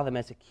 Paul saw them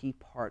as a key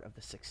part of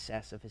the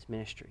success of his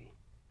ministry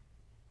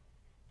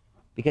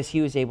because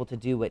he was able to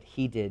do what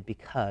he did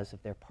because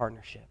of their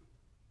partnership.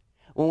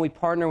 When we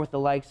partner with the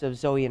likes of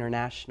Zoe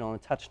International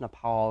and Touch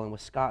Nepal and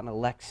with Scott and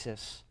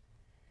Alexis,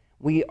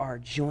 we are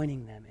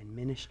joining them in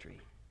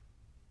ministry.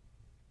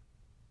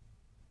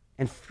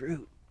 And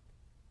fruit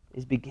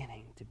is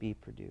beginning to be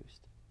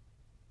produced.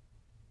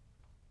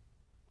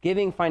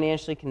 Giving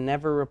financially can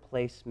never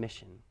replace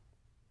mission,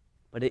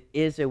 but it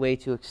is a way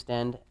to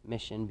extend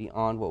mission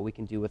beyond what we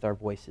can do with our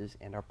voices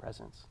and our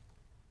presence.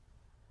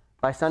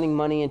 By sending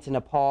money into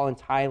Nepal and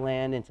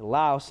Thailand, into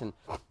Laos, and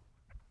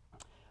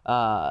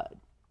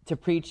to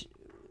preach,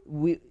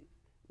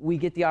 we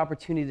get the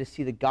opportunity to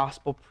see the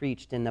gospel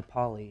preached in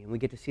Nepali, and we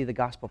get to see the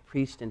gospel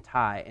preached in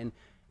Thai.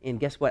 And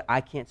guess what?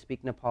 I can't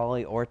speak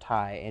Nepali or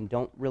Thai and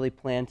don't really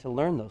plan to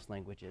learn those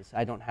languages.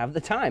 I don't have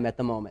the time at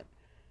the moment.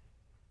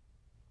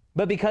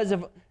 But because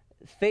of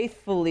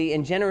faithfully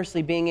and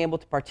generously being able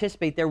to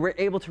participate there, we're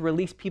able to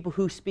release people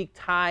who speak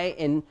Thai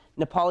and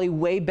Nepali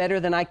way better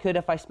than I could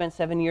if I spent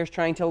 7 years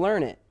trying to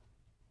learn it.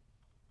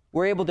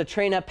 We're able to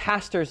train up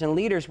pastors and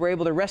leaders. We're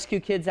able to rescue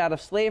kids out of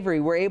slavery.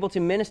 We're able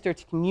to minister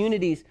to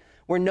communities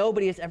where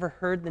nobody has ever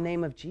heard the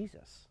name of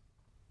Jesus.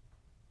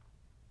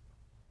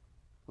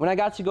 When I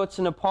got to go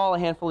to Nepal a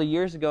handful of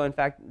years ago, in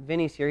fact,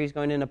 Vinny's here, he's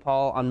going to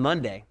Nepal on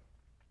Monday.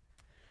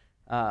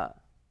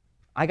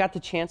 I got the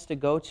chance to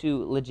go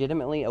to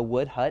legitimately a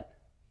wood hut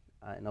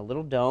in a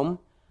little dome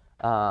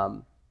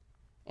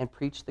and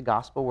preach the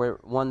gospel where,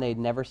 one, they'd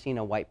never seen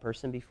a white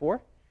person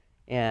before,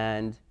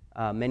 and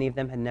many of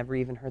them had never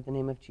even heard the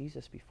name of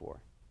Jesus before.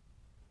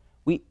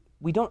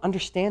 We don't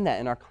understand that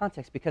in our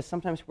context because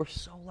sometimes we're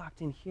so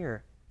locked in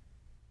here.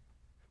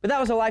 But that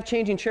was a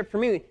life-changing trip for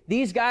me.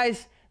 These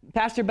guys,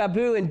 Pastor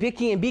Babu and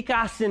Vicky and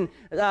Bikas and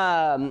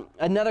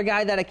another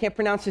guy that I can't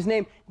pronounce his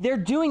name, they're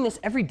doing this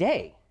every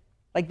day.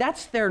 Like,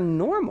 that's their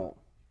normal.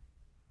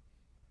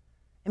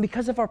 And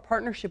because of our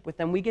partnership with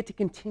them, we get to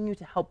continue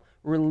to help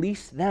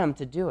release them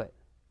to do it.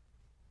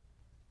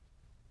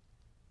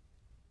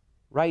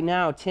 Right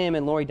now, Tim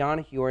and Lori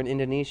Donahue are in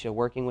Indonesia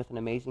working with an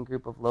amazing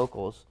group of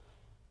locals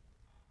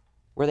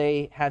where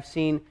they have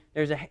seen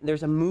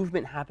there's a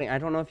movement happening. I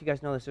don't know if you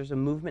guys know this. There's a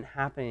movement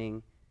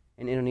happening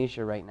in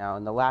Indonesia right now.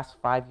 In the last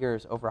 5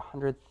 years, over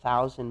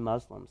 100,000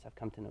 Muslims have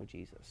come to know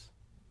Jesus.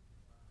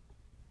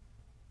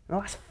 In the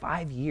last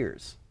 5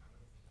 years.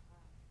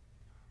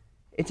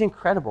 It's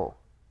incredible.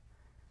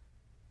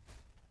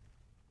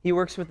 He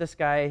works with this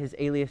guy. His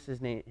alias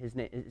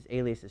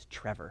is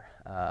Trevor,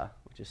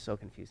 which is so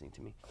confusing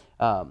to me.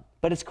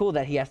 But it's cool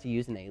that he has to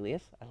use an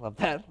alias. I love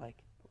that. Like,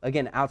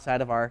 again,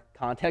 outside of our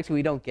context,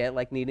 we don't get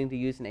like needing to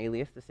use an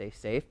alias to stay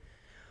safe.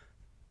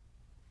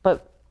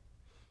 But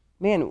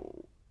man,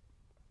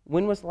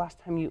 when was the last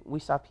time we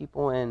saw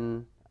people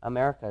in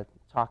America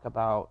talk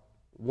about,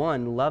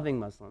 1, loving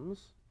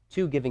Muslims,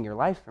 2, giving your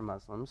life for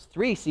Muslims,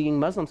 3, seeing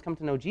Muslims come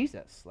to know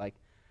Jesus? Like,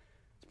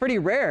 it's pretty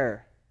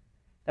rare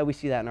that we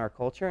see that in our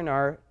culture, in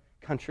our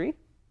country.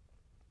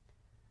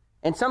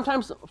 And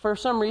sometimes, for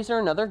some reason or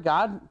another,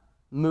 God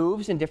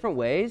moves in different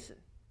ways,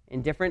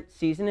 in different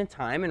season and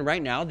time, and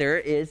right now there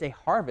is a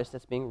harvest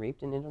that's being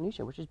reaped in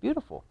Indonesia, which is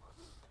beautiful.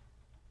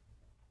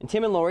 And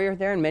Tim and Lori are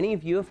there, and many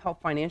of you have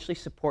helped financially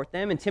support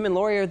them, and Tim and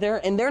Lori are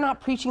there, and they're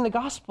not preaching the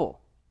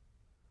gospel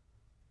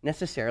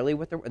necessarily.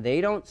 They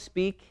don't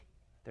speak,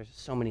 there's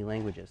so many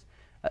languages.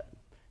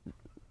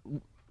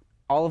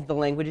 All of the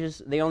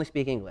languages, they only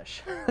speak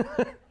English.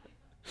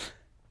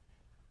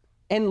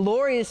 And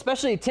Lori,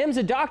 especially, Tim's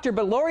a doctor,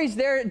 but Lori's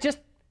there just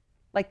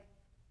like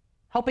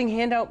helping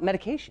hand out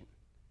medication.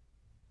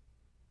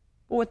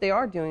 But what they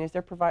are doing is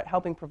they're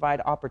helping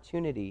provide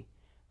opportunity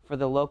for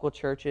the local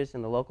churches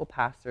and the local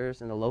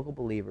pastors and the local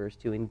believers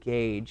to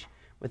engage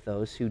with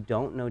those who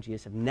don't know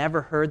Jesus, have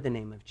never heard the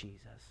name of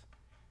Jesus.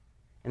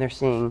 And they're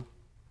seeing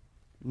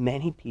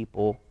many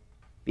people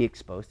be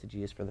exposed to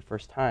Jesus for the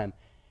first time.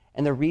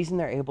 And the reason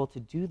they're able to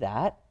do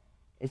that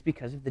is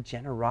because of the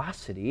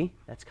generosity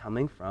that's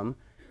coming from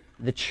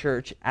the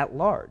church at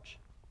large.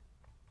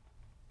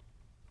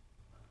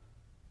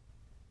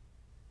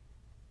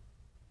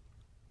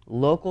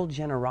 Local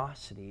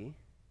generosity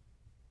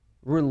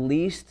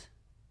released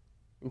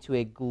into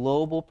a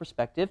global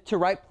perspective to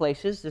right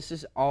places. This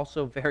is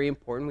also very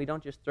important. We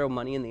don't just throw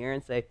money in the air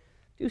and say,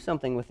 do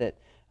something with it.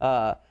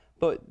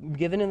 But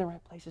given in the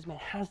right places, man,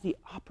 has the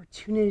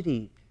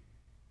opportunity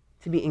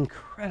to be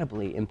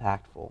incredibly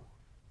impactful.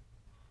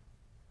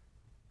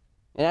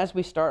 And as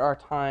we start our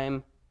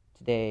time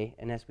today,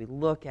 and as we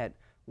look at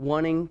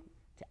wanting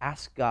to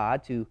ask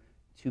God to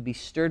be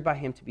stirred by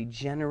him, to be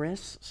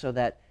generous so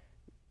that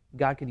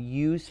God could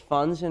use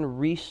funds and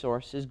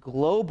resources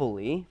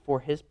globally for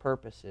his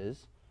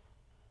purposes,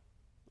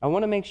 I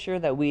want to make sure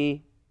that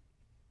we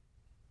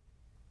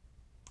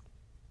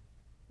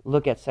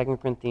look at 2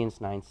 Corinthians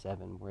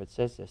 9:7, where it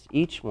says this: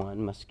 each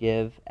one must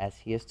give as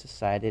he has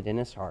decided in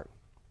his heart,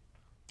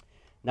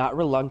 not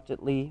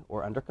reluctantly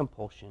or under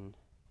compulsion,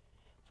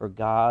 for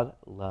God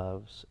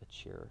loves a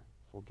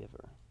cheerful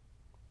giver.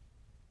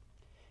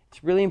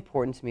 It's really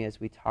important to me as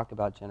we talk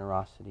about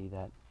generosity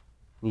that,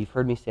 and you've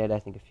heard me say it I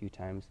think a few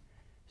times,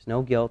 there's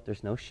no guilt,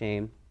 there's no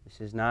shame. This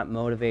is not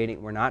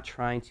motivating. We're not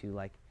trying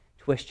to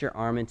twist your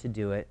arm into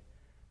do it.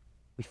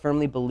 We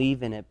firmly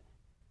believe in it.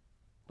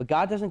 But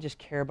God doesn't just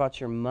care about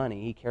your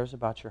money, he cares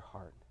about your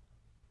heart.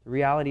 The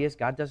reality is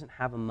God doesn't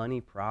have a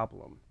money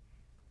problem.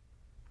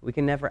 We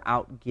can never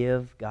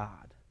outgive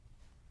God.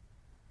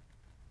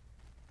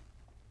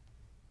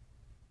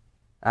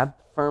 I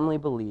firmly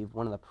believe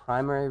one of the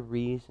primary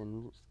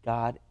reasons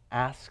God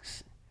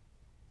asks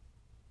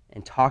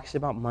and talks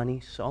about money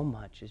so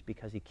much is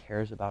because he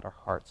cares about our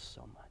hearts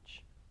so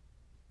much.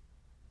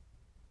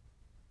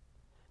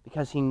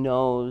 Because he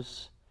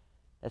knows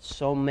that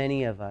so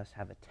many of us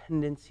have a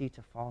tendency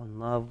to fall in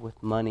love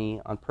with money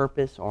on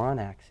purpose or on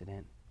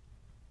accident,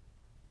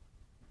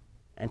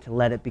 and to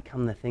let it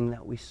become the thing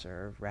that we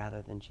serve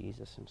rather than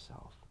Jesus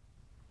himself.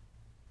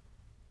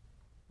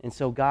 And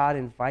so God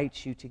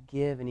invites you to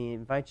give, and he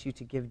invites you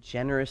to give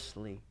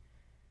generously.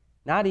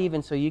 Not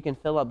even so you can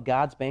fill up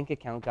God's bank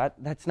account. God,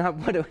 that's not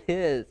what it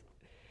is.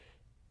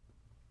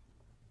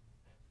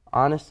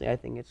 Honestly, I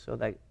think it's so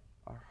that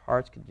our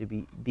hearts could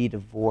be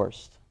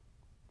divorced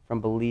from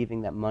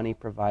believing that money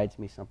provides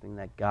me something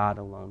that God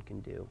alone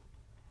can do.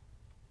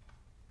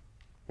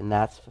 And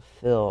that's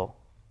fulfill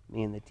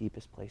me in the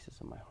deepest places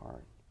of my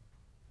heart.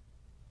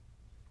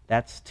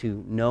 That's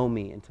to know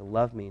me and to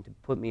love me and to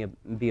put me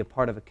be a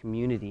part of a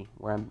community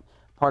where I'm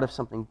part of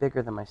something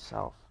bigger than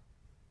myself.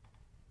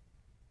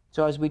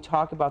 So as we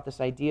talk about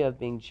this idea of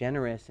being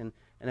generous and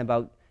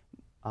about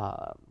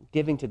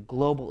giving to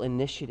global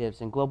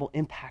initiatives and global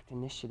impact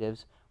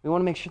initiatives, we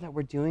want to make sure that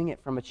we're doing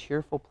it from a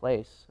cheerful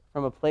place,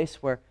 from a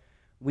place where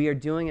we are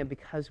doing it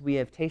because we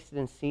have tasted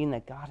and seen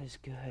that God is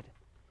good,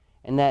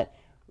 and that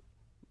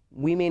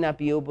we may not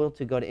be able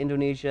to go to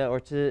Indonesia or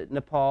to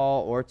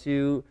Nepal or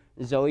to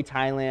Zoe,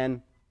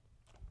 Thailand,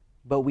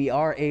 but we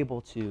are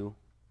able to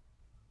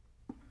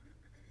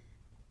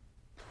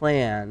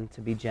plan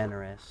to be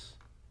generous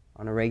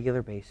on a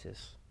regular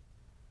basis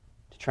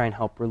to try and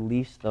help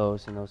release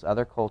those in those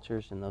other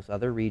cultures, in those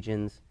other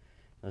regions,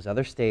 those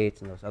other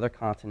states, and those other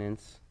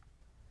continents,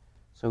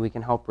 so we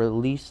can help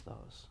release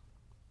those.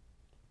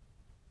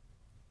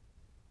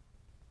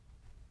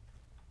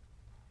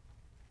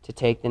 To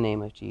take the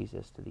name of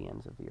Jesus to the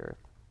ends of the earth.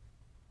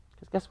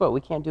 Because guess what? We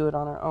can't do it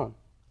on our own.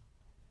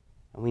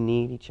 And we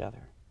need each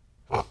other.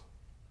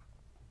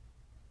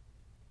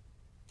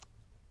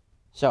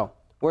 So,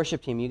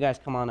 worship team, you guys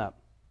come on up.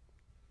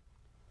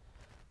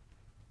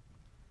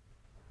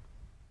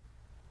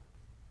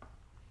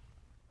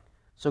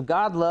 So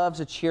God loves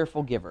a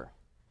cheerful giver.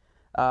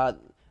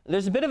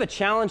 There's a bit of a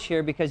challenge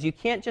here because you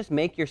can't just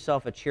make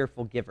yourself a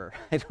cheerful giver.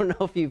 I don't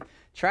know if you've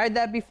tried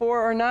that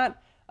before or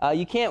not.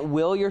 You can't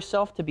will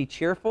yourself to be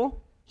cheerful.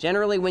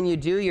 Generally, when you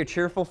do, you're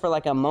cheerful for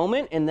a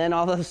moment, and then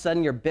all of a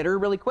sudden you're bitter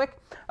really quick.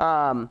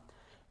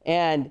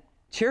 And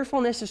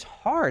cheerfulness is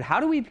hard. How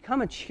do we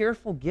become a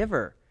cheerful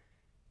giver?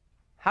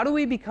 How do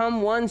we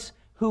become ones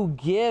who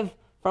give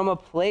from a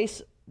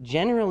place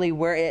generally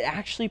where it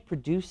actually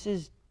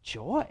produces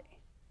joy?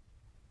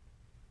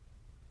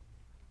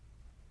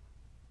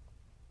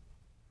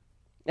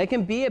 It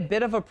can be a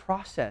bit of a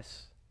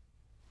process.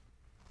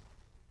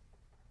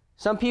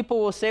 Some people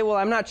will say, well,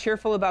 I'm not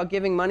cheerful about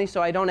giving money,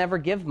 so I don't ever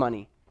give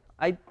money.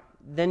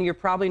 Then you're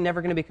probably never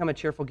going to become a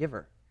cheerful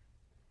giver.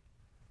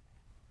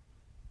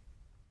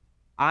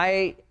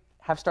 I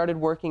have started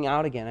working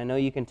out again. I know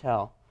you can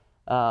tell.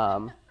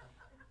 I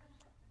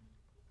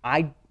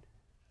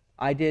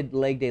did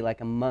leg day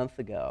a month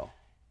ago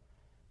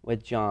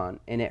with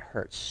John, and it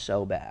hurt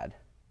so bad.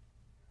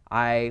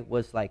 I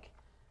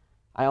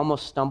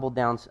almost stumbled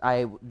down.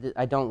 I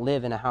don't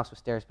live in a house with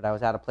stairs, but I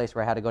was at a place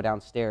where I had to go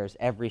downstairs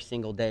every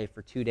single day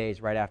for 2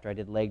 days right after I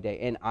did leg day,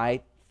 and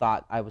I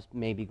thought I was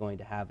maybe going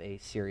to have a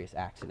serious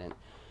accident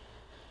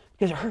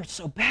because it hurt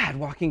so bad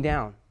walking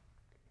down.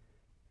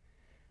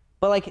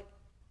 But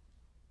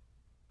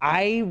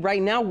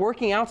right now,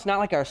 working out's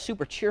not a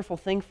super cheerful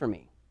thing for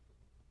me.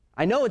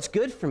 I know it's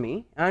good for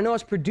me, and I know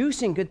it's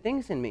producing good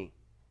things in me.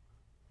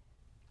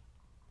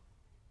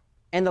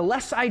 And the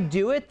less I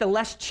do it, the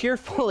less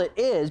cheerful it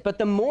is. But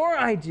the more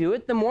I do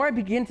it, the more I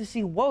begin to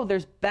see, whoa,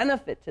 there's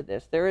benefit to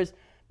this. There is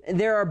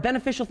there are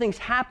beneficial things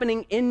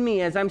happening in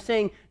me as I'm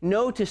saying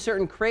no to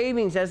certain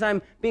cravings, as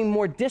I'm being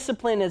more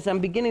disciplined, as I'm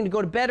beginning to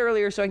go to bed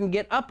earlier so I can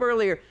get up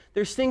earlier.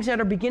 There's things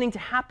that are beginning to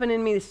happen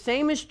in me. The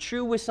same is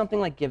true with something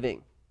like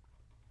giving.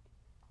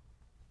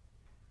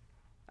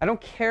 I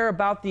don't care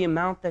about the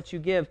amount that you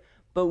give,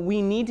 but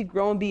we need to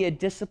grow and be a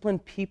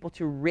disciplined people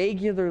to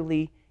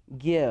regularly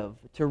give,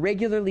 to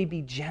regularly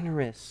be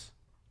generous.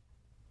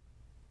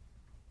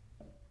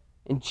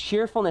 And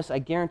cheerfulness, I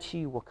guarantee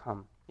you, will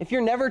come. If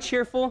you're never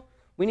cheerful,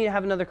 we need to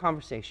have another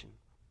conversation.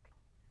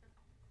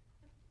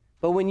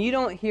 But when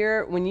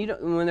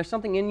there's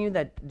something in you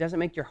that doesn't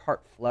make your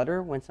heart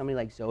flutter, when somebody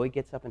like Zoe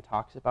gets up and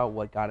talks about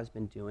what God has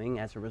been doing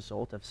as a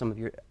result of some of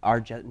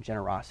our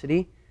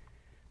generosity,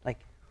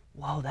 like,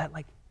 whoa, that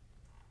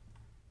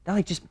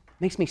just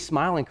makes me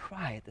smile and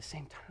cry at the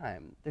same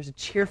time. There's a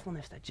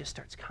cheerfulness that just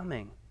starts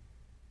coming.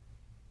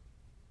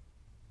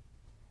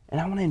 And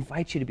I want to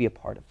invite you to be a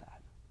part of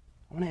that.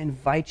 I want to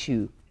invite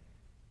you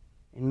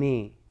and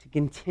me to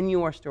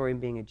continue our story in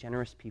being a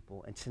generous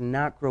people and to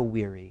not grow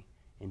weary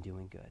in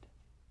doing good.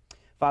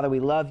 Father, we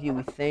love you.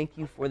 We thank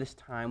you for this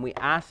time. We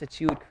ask that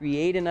you would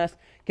create in us,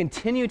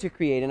 continue to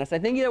create in us. I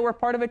thank you that we're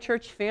part of a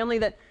church family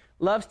that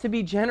loves to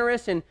be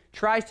generous and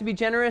tries to be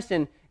generous,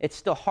 and it's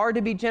still hard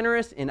to be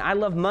generous, and I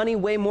love money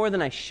way more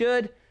than I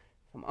should, if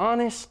I'm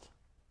honest.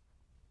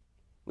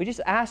 We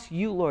just ask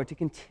you, Lord, to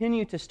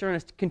continue to stir in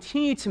us, to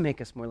continue to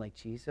make us more like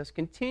Jesus,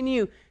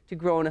 continue to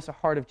grow in us a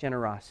heart of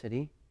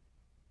generosity.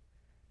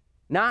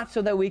 Not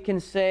so that we can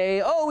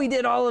say, oh, we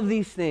did all of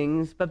these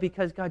things, but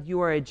because, God,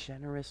 you are a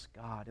generous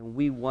God, and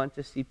we want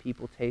to see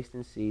people taste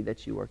and see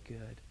that you are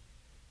good.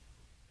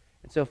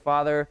 And so,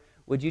 Father,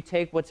 would you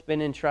take what's been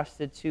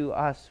entrusted to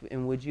us,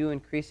 and would you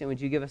increase it, and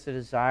would you give us a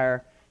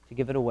desire to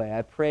give it away?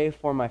 I pray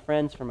for my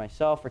friends, for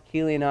myself, for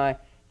Keely and I,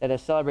 that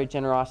as Celebrate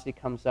Generosity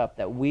comes up,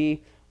 that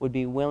we would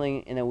be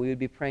willing and that we would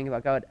be praying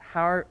about, God,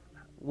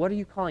 what are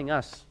you calling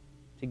us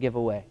to give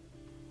away?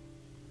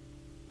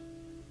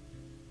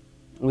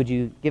 Would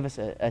you give us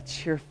a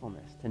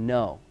cheerfulness to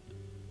know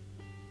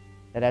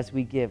that as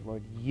we give,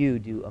 Lord, you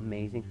do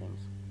amazing things.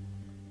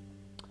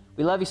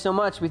 We love you so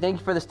much. We thank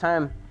you for this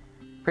time.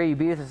 Pray you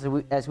be with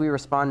us as we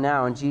respond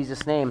now. In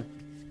Jesus' name,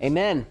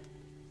 amen.